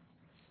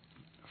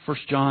 1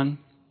 John,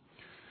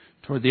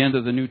 toward the end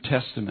of the New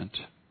Testament,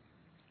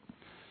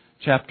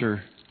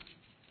 chapter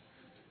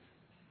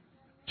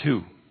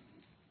 2.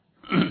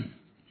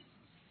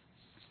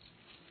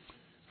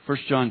 1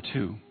 John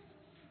 2.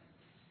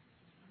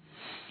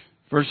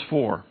 Verse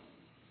 4.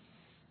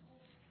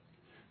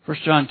 1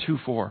 John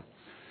 2:4.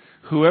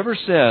 Whoever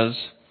says,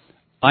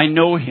 I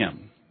know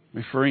him,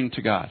 referring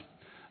to God,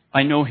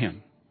 I know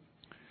him,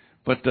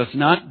 but does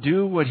not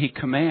do what he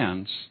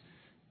commands,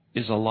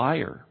 is a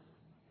liar,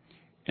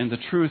 and the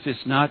truth is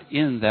not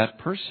in that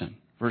person.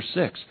 Verse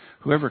 6.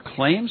 Whoever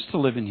claims to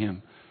live in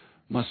him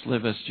must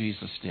live as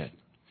Jesus did.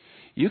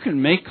 You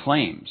can make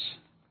claims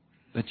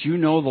that you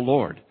know the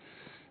Lord,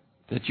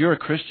 that you're a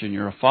Christian,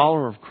 you're a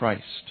follower of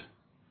Christ.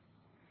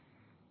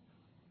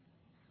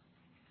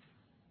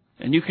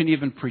 And you can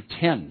even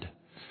pretend.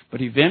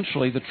 But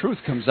eventually the truth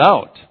comes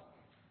out.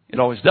 It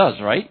always does,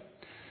 right?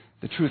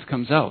 The truth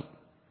comes out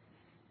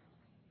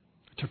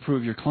to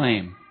prove your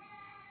claim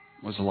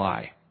was a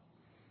lie.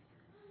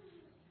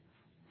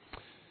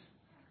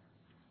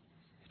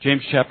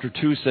 James chapter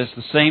 2 says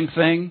the same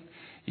thing.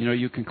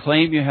 You can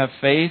claim you have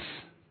faith,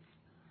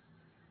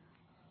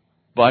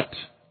 but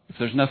if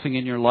there's nothing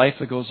in your life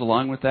that goes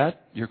along with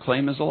that, your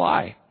claim is a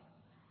lie.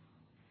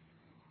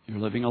 You're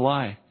living a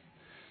lie.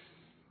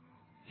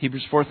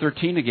 Hebrews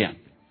 4:13 again.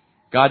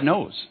 God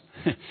knows.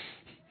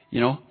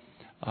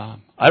 I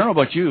don't know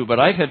about you, but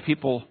I've had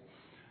people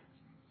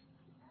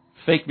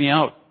fake me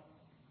out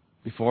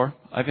before.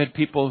 I've had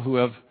people who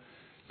have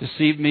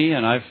deceived me,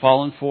 and I've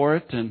fallen for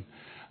it, and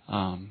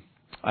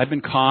I've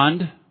been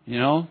conned.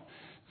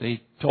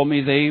 They told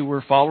me they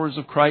were followers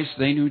of Christ,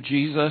 they knew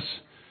Jesus,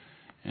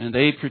 and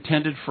they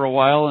pretended for a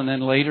while, and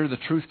then later the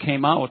truth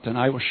came out, and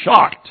I was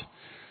shocked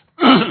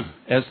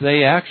as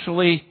they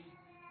actually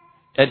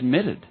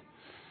admitted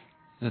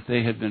that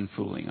they had been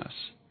fooling us.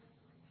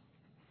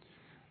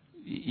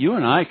 You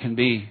and I can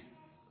be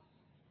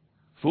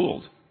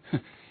fooled.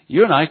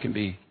 You and I can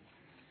be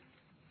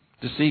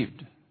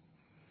deceived.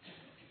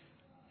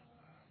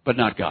 But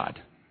not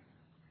God.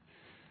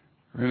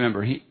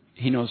 Remember,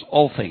 He knows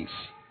all things.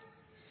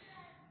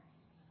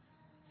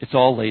 It's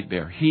all laid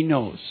bare. He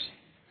knows.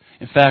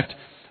 In fact,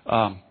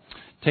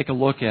 take a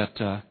look at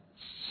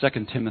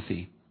 2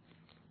 Timothy.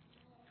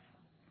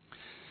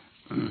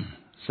 2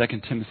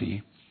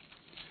 Timothy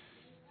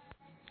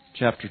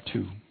chapter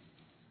 2.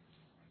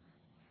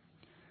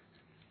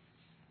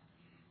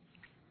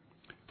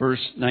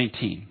 Verse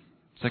 19.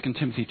 2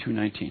 Timothy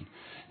 2:19.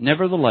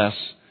 Nevertheless,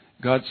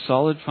 God's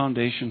solid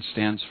foundation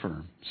stands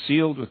firm,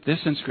 sealed with this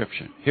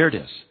inscription. Here it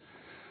is.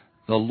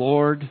 The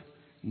Lord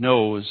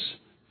knows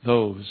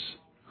those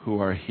who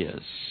are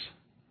His.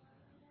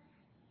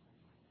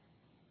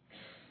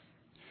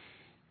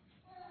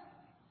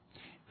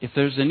 If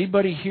there's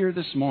anybody here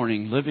this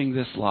morning living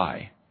this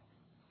lie,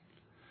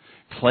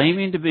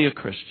 claiming to be a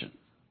Christian,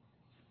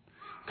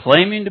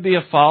 claiming to be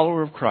a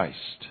follower of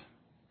Christ,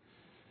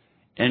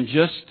 and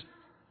just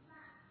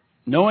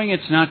knowing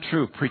it's not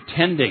true,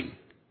 pretending,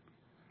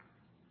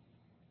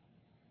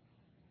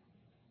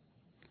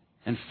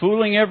 and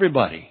fooling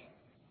everybody,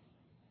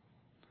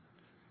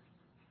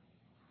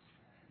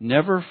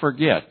 never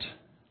forget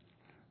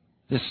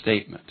this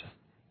statement.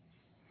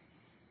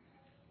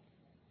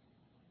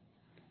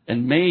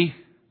 And may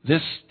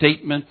this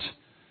statement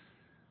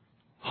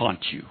haunt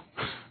you.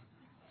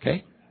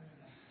 Okay?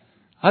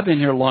 I've been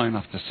here long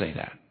enough to say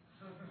that.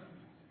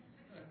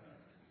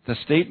 The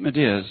statement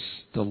is,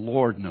 the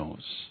Lord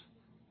knows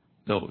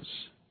those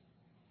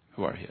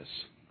who are His.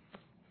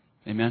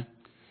 Amen?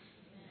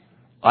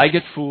 I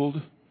get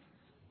fooled.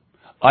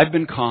 I've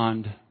been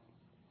conned.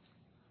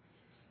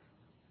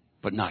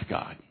 But not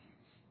God.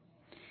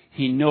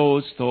 He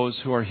knows those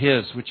who are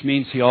His, which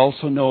means He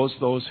also knows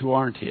those who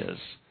aren't His.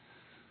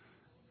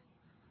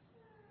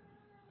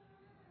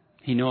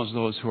 He knows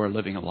those who are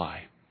living a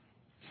lie.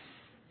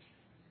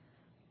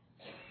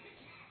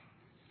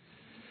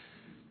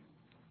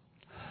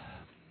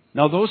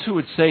 Now, those who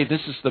would say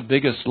this is the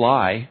biggest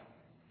lie,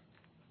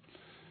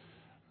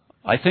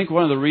 I think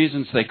one of the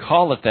reasons they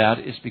call it that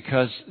is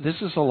because this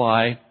is a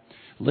lie.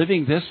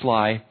 Living this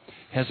lie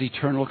has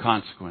eternal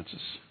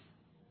consequences.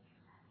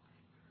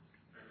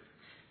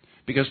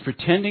 Because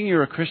pretending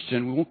you're a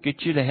Christian won't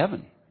get you to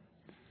heaven.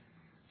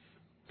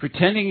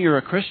 Pretending you're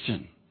a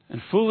Christian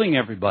and fooling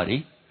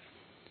everybody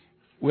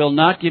will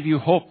not give you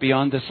hope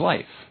beyond this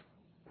life.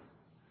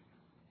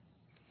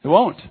 It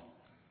won't.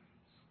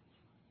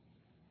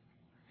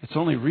 It's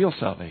only real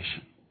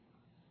salvation.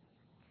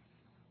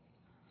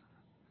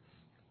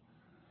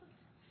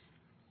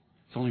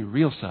 It's only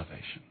real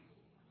salvation.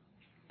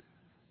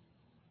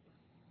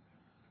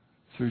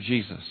 Through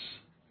Jesus.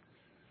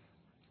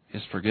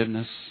 His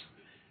forgiveness.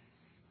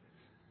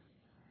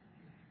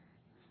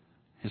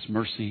 His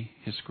mercy.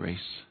 His grace.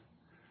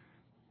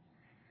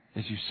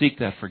 As you seek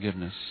that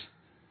forgiveness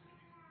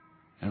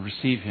and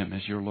receive Him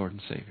as your Lord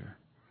and Savior.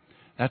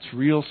 That's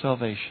real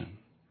salvation.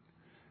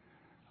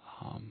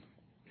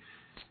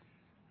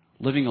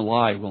 Living a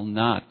lie will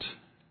not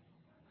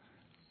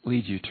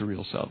lead you to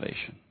real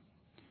salvation.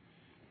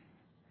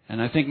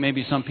 And I think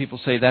maybe some people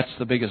say that's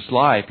the biggest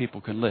lie people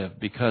can live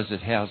because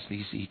it has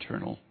these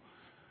eternal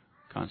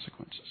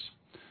consequences.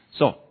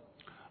 So,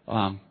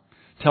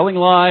 telling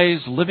lies,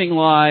 living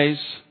lies,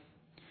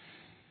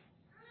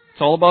 it's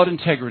all about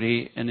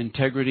integrity, and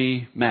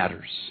integrity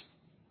matters.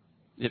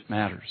 It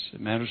matters.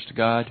 It matters to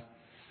God.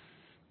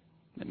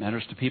 It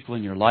matters to people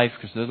in your life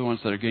because they're the ones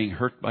that are getting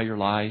hurt by your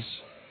lies.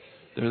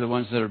 They're the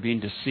ones that are being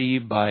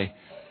deceived by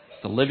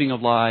the living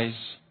of lies.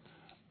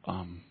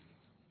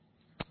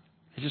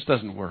 It just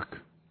doesn't work.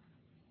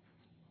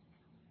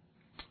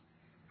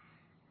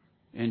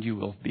 And you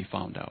will be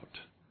found out.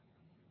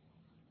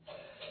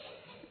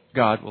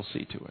 God will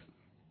see to it.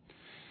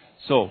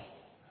 So,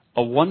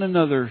 a one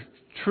another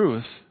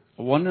truth,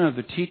 a one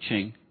another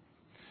teaching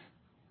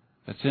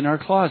that's in our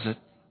closet,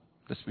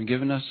 that's been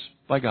given us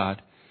by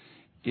God,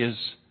 is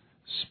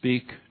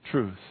speak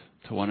truth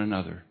to one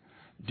another.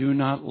 Do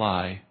not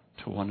lie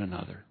to one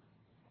another.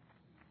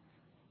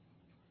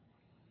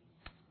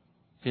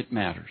 It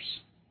matters.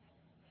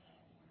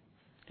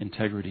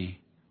 Integrity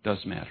does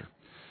matter.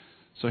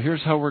 So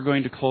here's how we're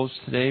going to close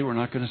today. We're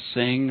not going to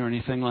sing or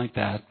anything like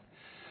that.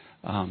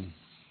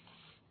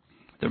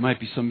 There might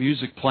be some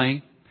music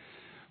playing,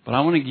 but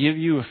I want to give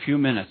you a few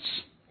minutes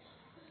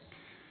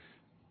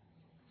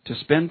to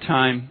spend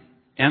time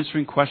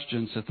answering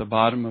questions at the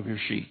bottom of your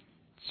sheet.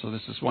 So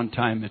this is one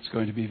time it's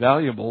going to be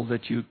valuable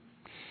that you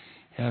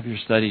have your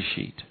study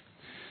sheet.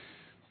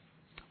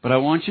 But I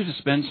want you to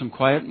spend some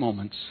quiet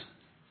moments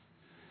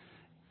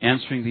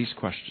answering these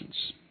questions.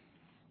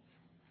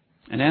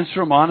 And answer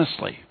them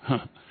honestly.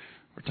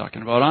 We're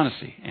talking about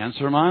honesty.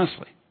 Answer them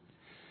honestly.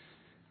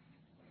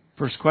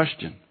 First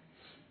question.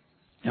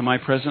 Am I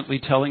presently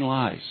telling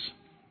lies?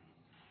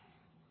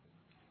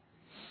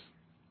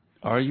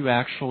 Are you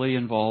actually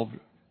involved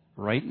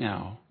right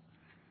now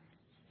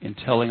in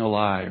telling a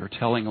lie or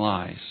telling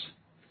lies?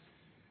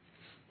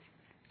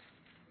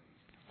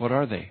 What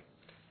are they?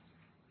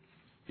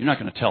 You're not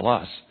going to tell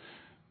us.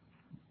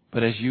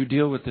 But as you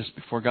deal with this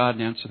before God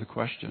and answer the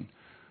question,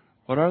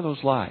 what are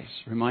those lies?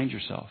 Remind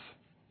yourself.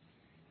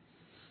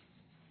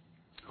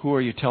 Who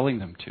are you telling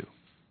them to?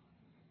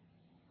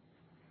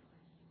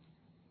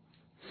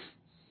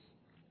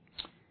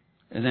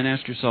 And then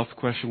ask yourself the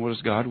question, what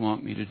does God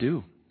want me to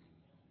do?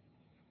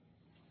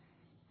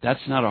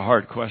 That's not a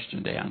hard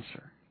question to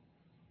answer.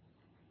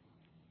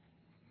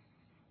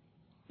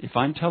 If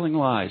I'm telling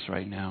lies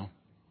right now,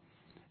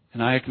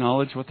 and I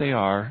acknowledge what they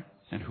are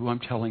and who I'm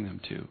telling them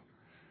to,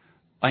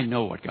 I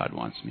know what God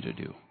wants me to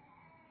do.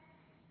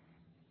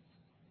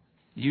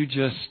 You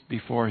just,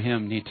 before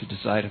Him, need to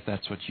decide if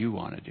that's what you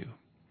want to do.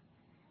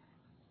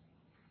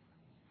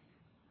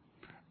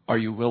 Are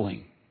you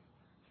willing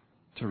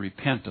to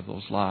repent of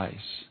those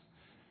lies?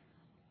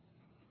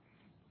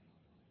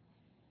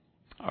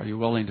 Are you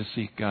willing to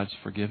seek God's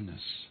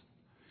forgiveness?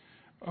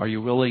 Are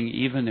you willing,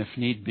 even if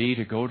need be,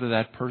 to go to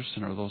that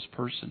person or those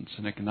persons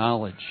and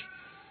acknowledge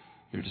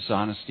your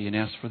dishonesty and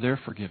ask for their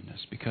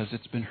forgiveness because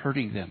it's been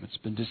hurting them, it's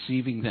been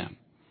deceiving them,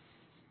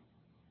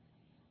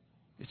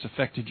 it's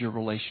affected your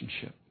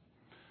relationship?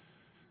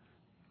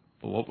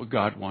 But what would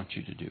God want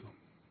you to do?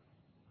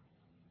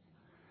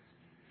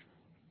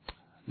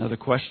 Another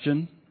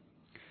question.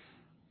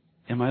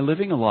 Am I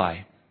living a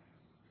lie?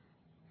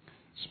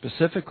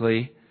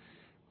 Specifically,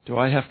 do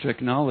I have to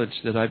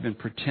acknowledge that I've been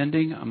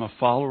pretending I'm a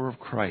follower of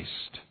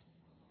Christ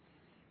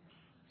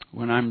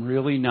when I'm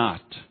really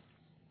not?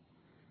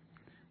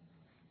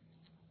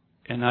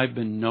 And I've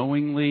been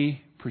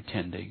knowingly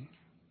pretending,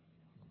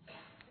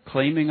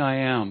 claiming I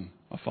am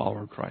a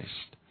follower of Christ,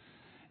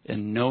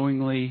 and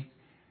knowingly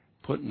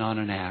putting on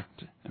an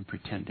act and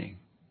pretending,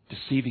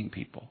 deceiving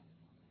people.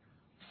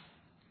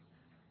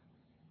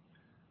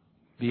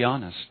 Be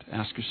honest.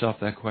 Ask yourself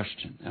that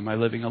question. Am I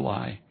living a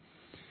lie?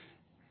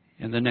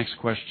 And the next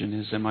question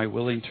is, am I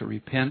willing to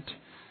repent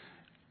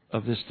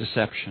of this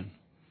deception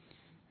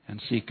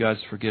and seek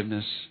God's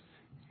forgiveness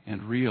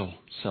and real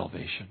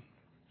salvation?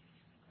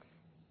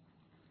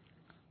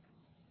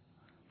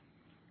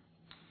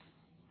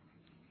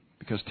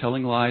 Because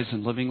telling lies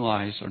and living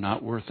lies are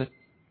not worth it.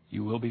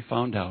 You will be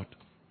found out.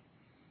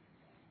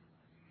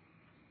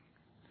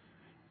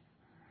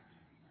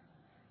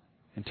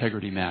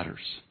 Integrity matters.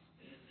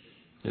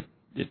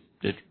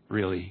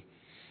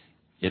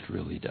 It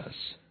really does.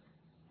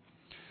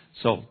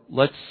 So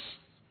let's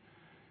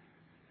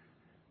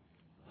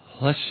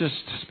just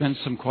spend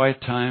some quiet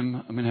time.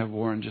 I'm going to have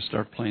Warren just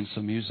start playing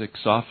some music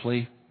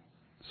softly,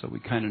 so we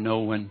kind of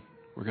know when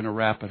we're going to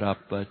wrap it up.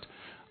 But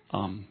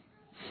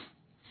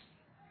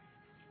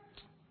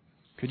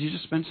could you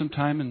just spend some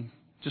time and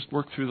just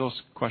work through those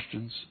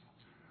questions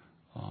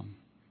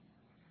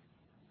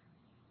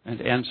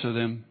and answer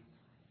them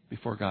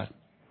before God?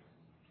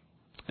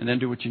 And then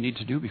do what you need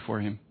to do before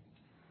Him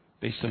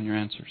based on your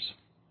answers.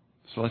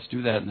 So let's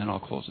do that, and then I'll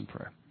close in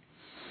prayer.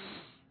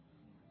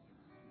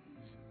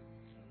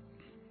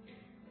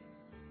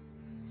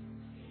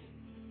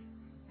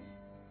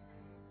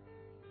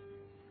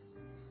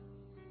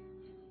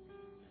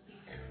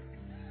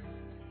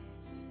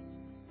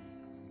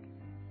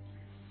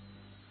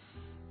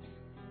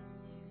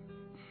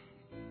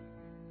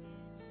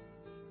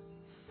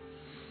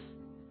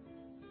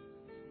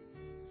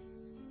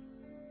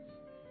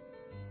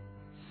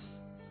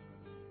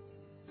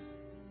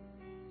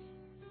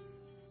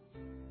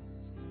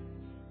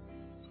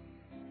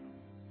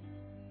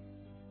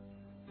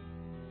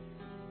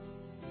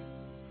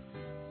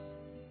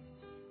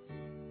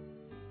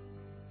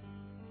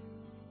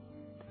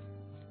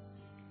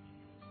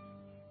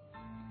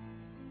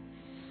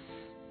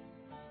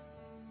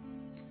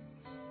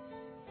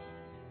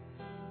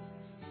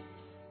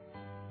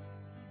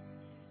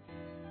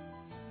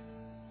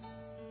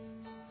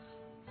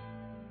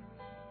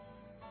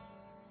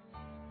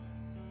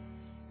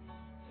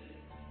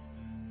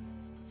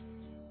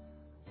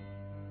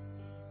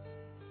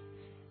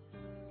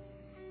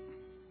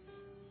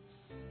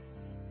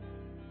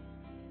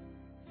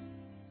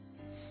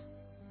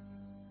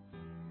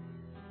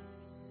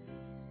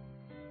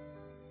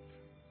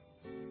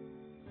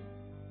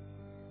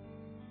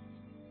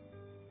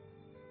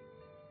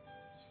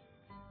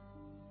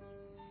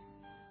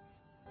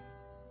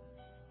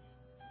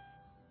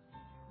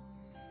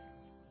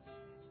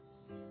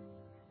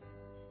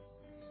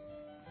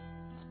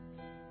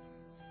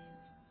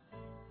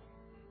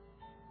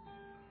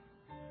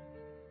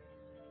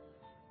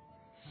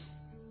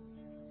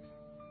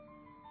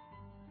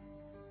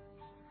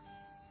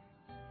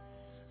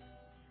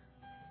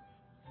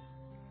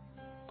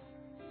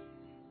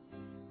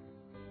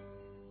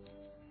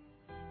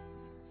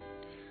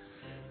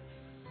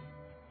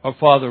 Our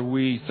Father,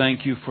 we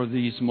thank you for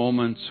these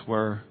moments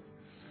where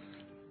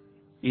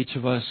each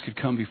of us could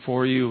come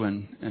before you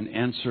and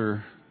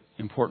answer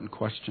important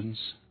questions.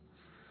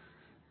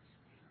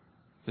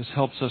 This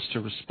helps us to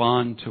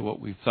respond to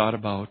what we've thought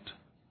about,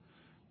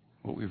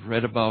 what we've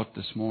read about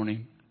this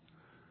morning.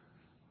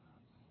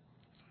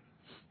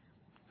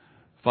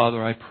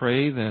 Father, I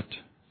pray that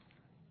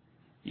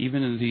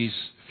even in these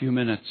few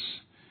minutes,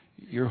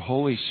 your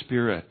Holy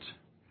Spirit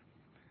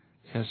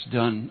has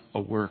done a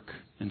work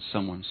in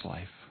someone's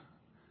life.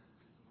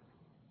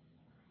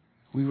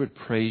 We would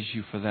praise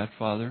you for that,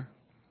 Father.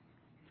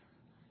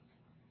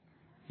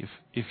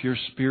 If your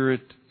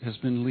Spirit has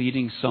been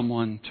leading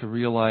someone to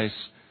realize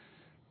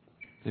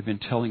they've been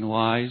telling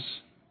lies,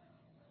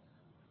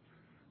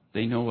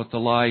 they know what the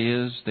lie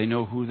is, they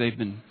know who they've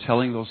been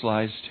telling those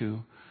lies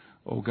to.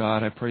 Oh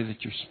God, I pray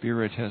that your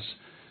Spirit has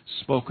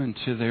spoken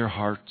to their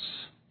hearts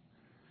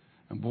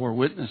and bore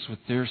witness with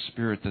their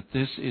spirit that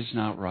this is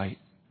not right,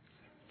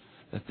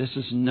 that this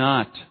is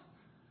not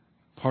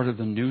part of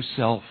the new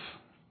self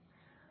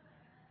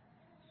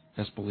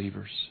as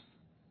believers.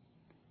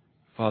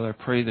 Father,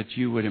 I pray that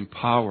you would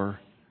empower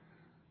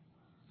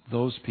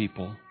those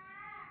people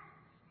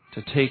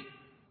to take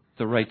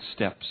the right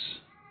steps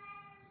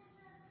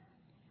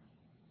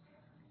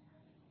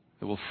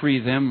that will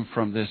free them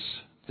from this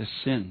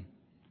sin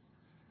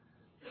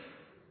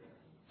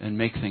and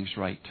make things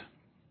right.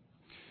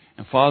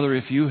 And Father,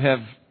 if you have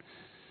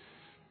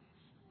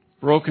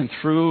broken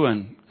through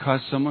and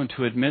caused someone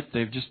to admit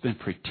they've just been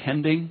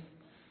pretending,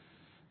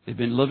 they've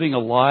been living a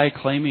lie,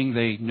 claiming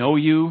they know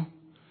you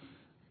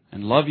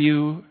and love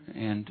you,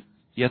 and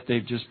yet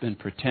they've just been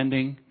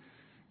pretending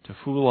to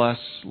fool us.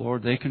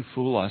 Lord, they can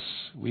fool us.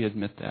 We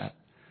admit that.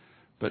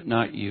 But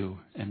not you.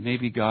 And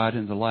maybe, God,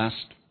 in the last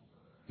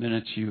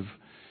minutes you've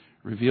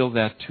revealed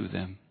that to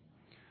them.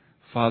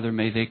 Father,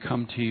 may they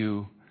come to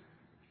you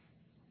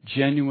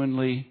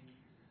genuinely,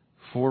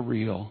 for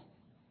real,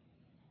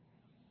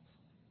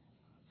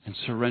 and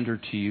surrender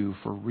to you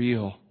for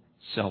real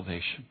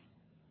salvation.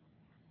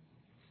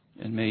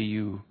 And may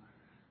you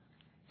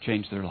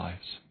change their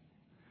lives.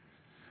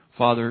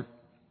 Father,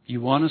 you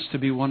want us to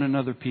be one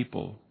another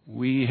people.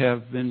 We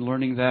have been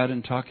learning that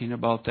and talking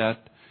about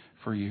that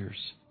for years.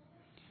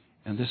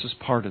 And this is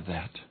part of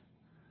that.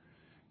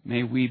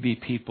 May we be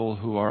people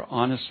who are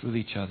honest with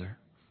each other.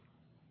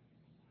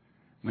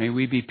 May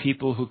we be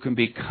people who can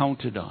be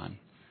counted on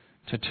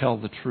to tell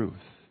the truth.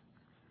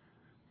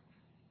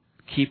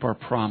 Keep our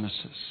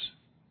promises.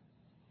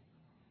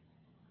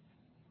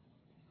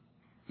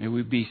 May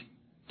we be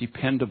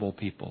dependable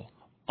people,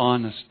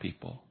 honest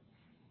people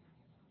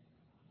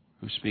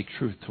who speak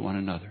truth to one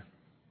another.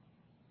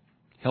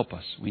 Help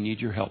us. We need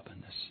your help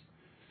in this.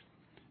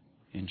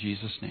 In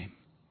Jesus' name,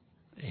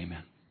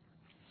 amen.